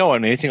 How's it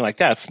going? Anything like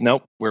that. It's,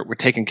 nope, we're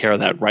taking care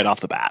of that right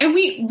off the bat. And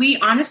we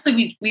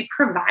honestly, we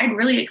provide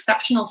really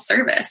exceptional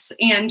service.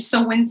 And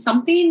so when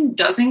something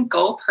doesn't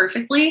go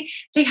perfectly,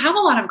 they have a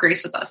lot of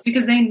grace with us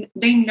because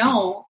they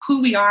know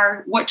who we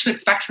are, what to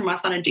expect from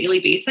us on a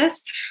daily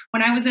basis.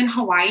 When I was in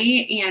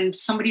Hawaii and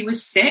somebody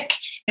was sick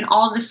and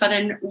all of a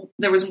sudden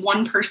there was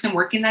one person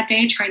working that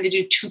day trying to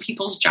do two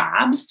people's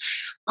jobs,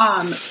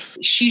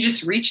 she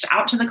just reached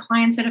out to the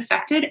clients it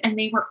affected and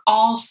they were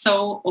all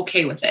so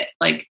okay with it.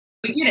 Like,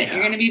 we get it. Yeah.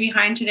 You're going to be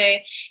behind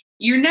today.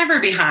 You're never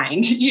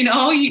behind, you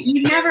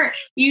never,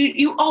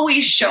 you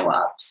always show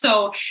up.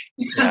 So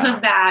because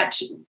of that,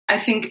 I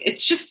think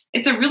it's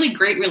a really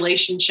great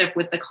relationship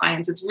with the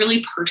clients. It's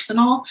really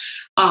personal.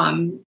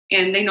 And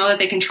they know that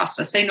they can trust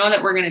us. They know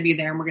that we're going to be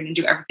there and we're going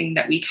to do everything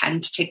that we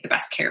can to take the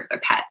best care of their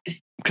pet.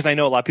 Because I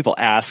know a lot of people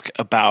ask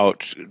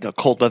about the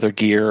cold weather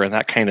gear and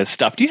that kind of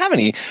stuff. Do you have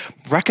any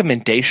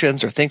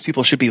recommendations or things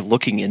people should be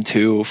looking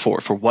into for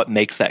what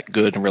makes that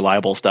good and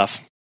reliable stuff?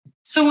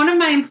 So one of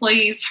my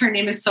employees, her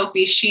name is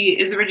Sophie. She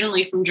is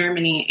originally from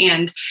Germany,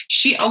 and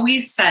she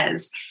always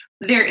says,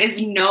 there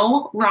is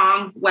no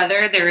wrong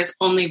weather. There is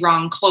only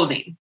wrong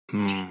clothing.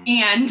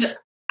 And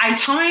I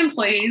tell my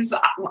employees,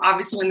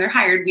 obviously when they're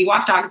hired, we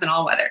walk dogs in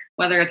all weather,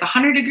 whether it's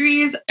 100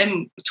 degrees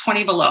and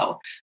 20 below.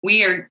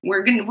 We're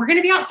going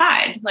to be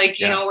outside.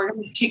 We're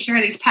going to take care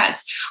of these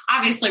pets.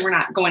 Obviously we're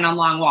not going on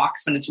long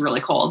walks when it's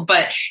really cold,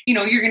 but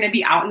you're going to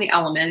be out in the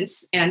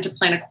elements and to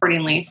plan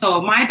accordingly.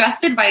 So my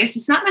best advice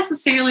is not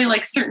necessarily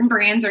like certain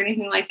brands or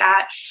anything like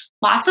that.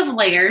 Lots of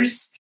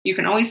layers. You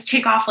can always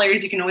take off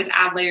layers. You can always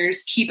add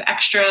layers, keep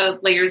extra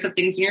layers of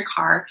things in your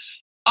car.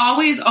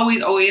 Always,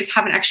 always, always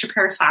have an extra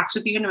pair of socks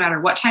with you, no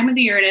matter what time of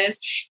the year it is,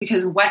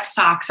 because wet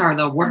socks are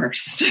the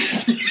worst.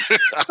 So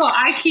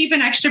I keep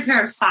an extra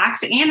pair of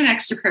socks and an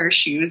extra pair of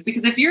shoes,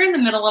 because if you're in the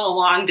middle of a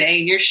long day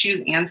and your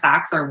shoes and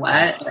socks are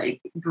wet, like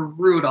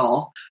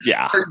brutal.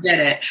 Yeah. Forget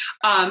it.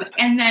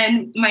 And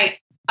then my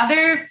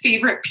other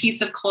favorite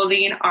piece of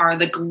clothing are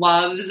the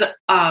gloves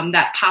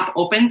that pop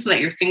open so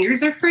that your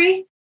fingers are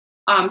free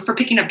for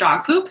picking up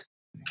dog poop.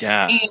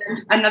 Yeah. And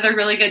another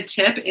really good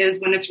tip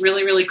is when it's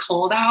really, really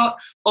cold out,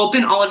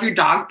 open all of your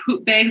dog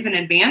poop bags in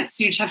advance.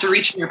 So you just have to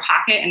reach in your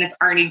pocket and it's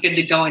already good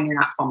to go and you're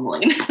not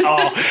fumbling.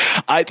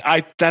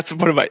 That's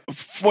one of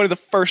the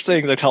first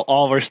things I tell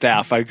all of our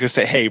staff. I just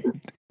say, hey,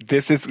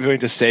 this is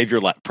going to save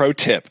your life. Pro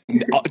tip.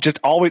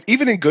 Just always,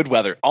 even in good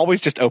weather, always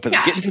just open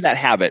it. Get into that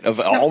habit of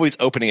always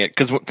opening it,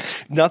 because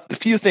a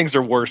few things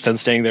are worse than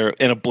staying there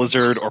in a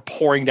blizzard or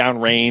pouring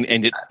down rain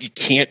and you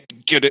can't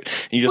get it.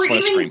 And you just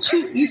want to scream.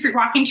 If you're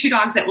walking two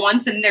dogs at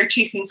once and they're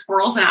chasing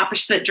squirrels in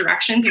opposite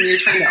directions and you're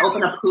trying to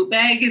open a poop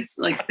bag, it's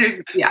like you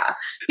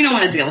don't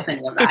want to deal with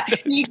any of that.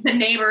 The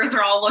neighbors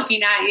are all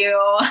looking at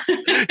you.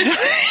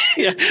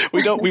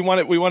 We don't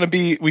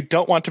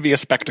want to be a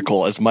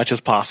spectacle as much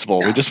as possible.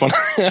 Yeah. We just want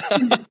to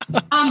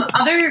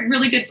other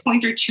really good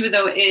pointer too,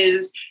 though,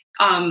 is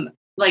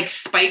like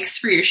spikes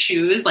for your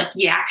shoes, like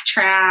Yak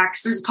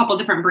Tracks. There's a couple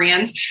different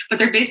brands, but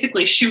they're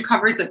basically shoe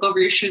covers that go over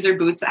your shoes or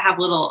boots that have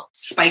little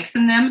spikes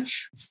in them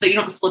so that you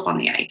don't slip on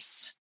the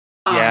ice.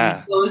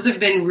 Those have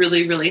been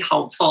really, really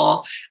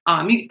helpful.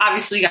 You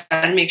obviously got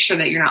to make sure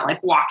that you're not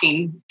like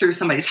walking through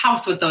somebody's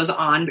house with those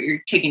on, but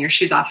you're taking your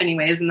shoes off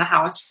anyways in the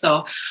house.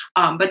 So,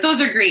 but those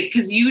are great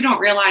because you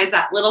don't realize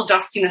that little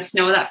dusting of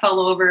snow that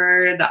fell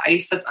over, the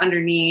ice that's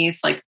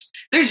underneath, like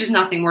there's just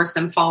nothing worse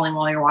than falling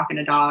while you're walking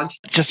a dog.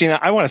 Justina,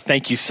 I want to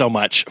thank you so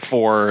much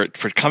for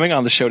coming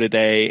on the show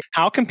today.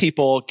 How can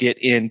people get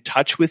in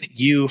touch with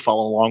you,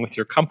 follow along with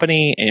your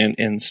company,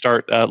 and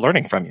start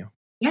learning from you?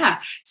 Yeah.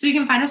 So you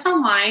can find us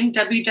online,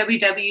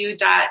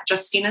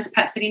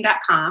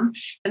 www.justinaspetsitting.com.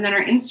 And then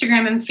our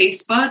Instagram and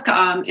Facebook.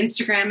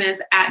 Instagram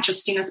is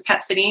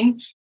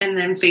 @JustinaspetSitting. And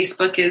then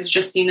Facebook is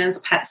Justina's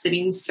Pet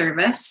Sitting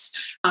Service.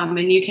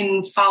 And you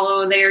can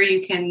follow there.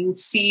 You can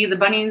see the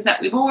bunnies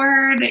that we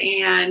board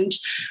and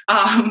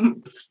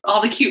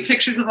all the cute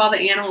pictures of all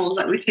the animals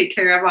that we take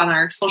care of on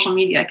our social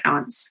media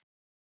accounts.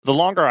 The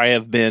longer I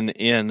have been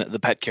in the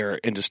pet care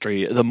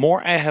industry, the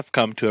more I have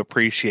come to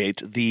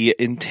appreciate the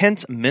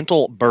intense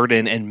mental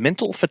burden and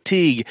mental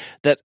fatigue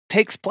that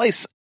takes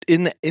place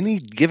in any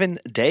given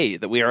day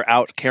that we are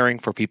out caring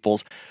for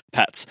people's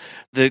pets.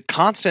 The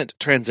constant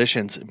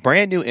transitions,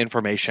 brand new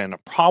information,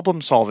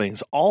 problem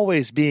solvings,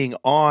 always being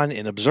on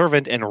and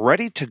observant and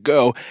ready to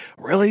go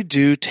really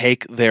do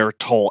take their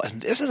toll.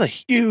 And this is a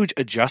huge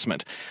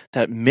adjustment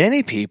that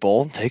many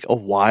people take a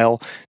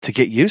while to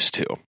get used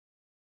to.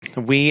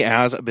 We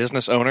as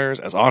business owners,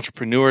 as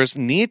entrepreneurs,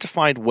 need to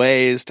find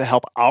ways to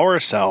help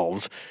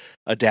ourselves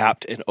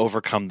adapt and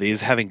overcome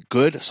these, having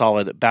good,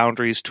 solid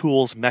boundaries,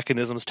 tools,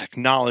 mechanisms,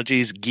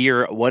 technologies,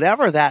 gear,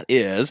 whatever that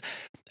is.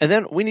 And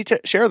then we need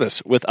to share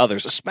this with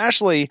others,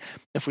 especially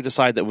if we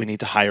decide that we need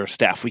to hire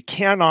staff. We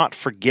cannot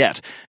forget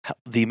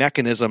the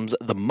mechanisms,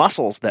 the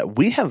muscles that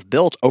we have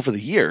built over the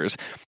years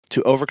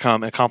to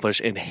overcome,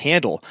 accomplish, and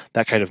handle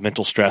that kind of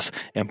mental stress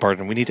and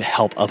burden. We need to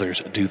help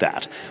others do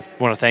that.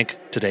 I want to thank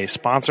today's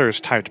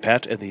sponsors, Time to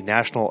Pet and the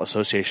National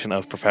Association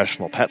of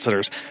Professional Pet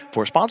Sitters,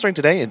 for sponsoring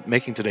today and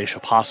making today's show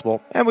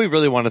possible. And we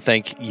really want to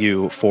thank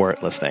you for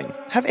listening.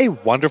 Have a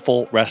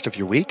wonderful rest of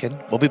your week, and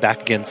we'll be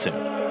back again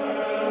soon.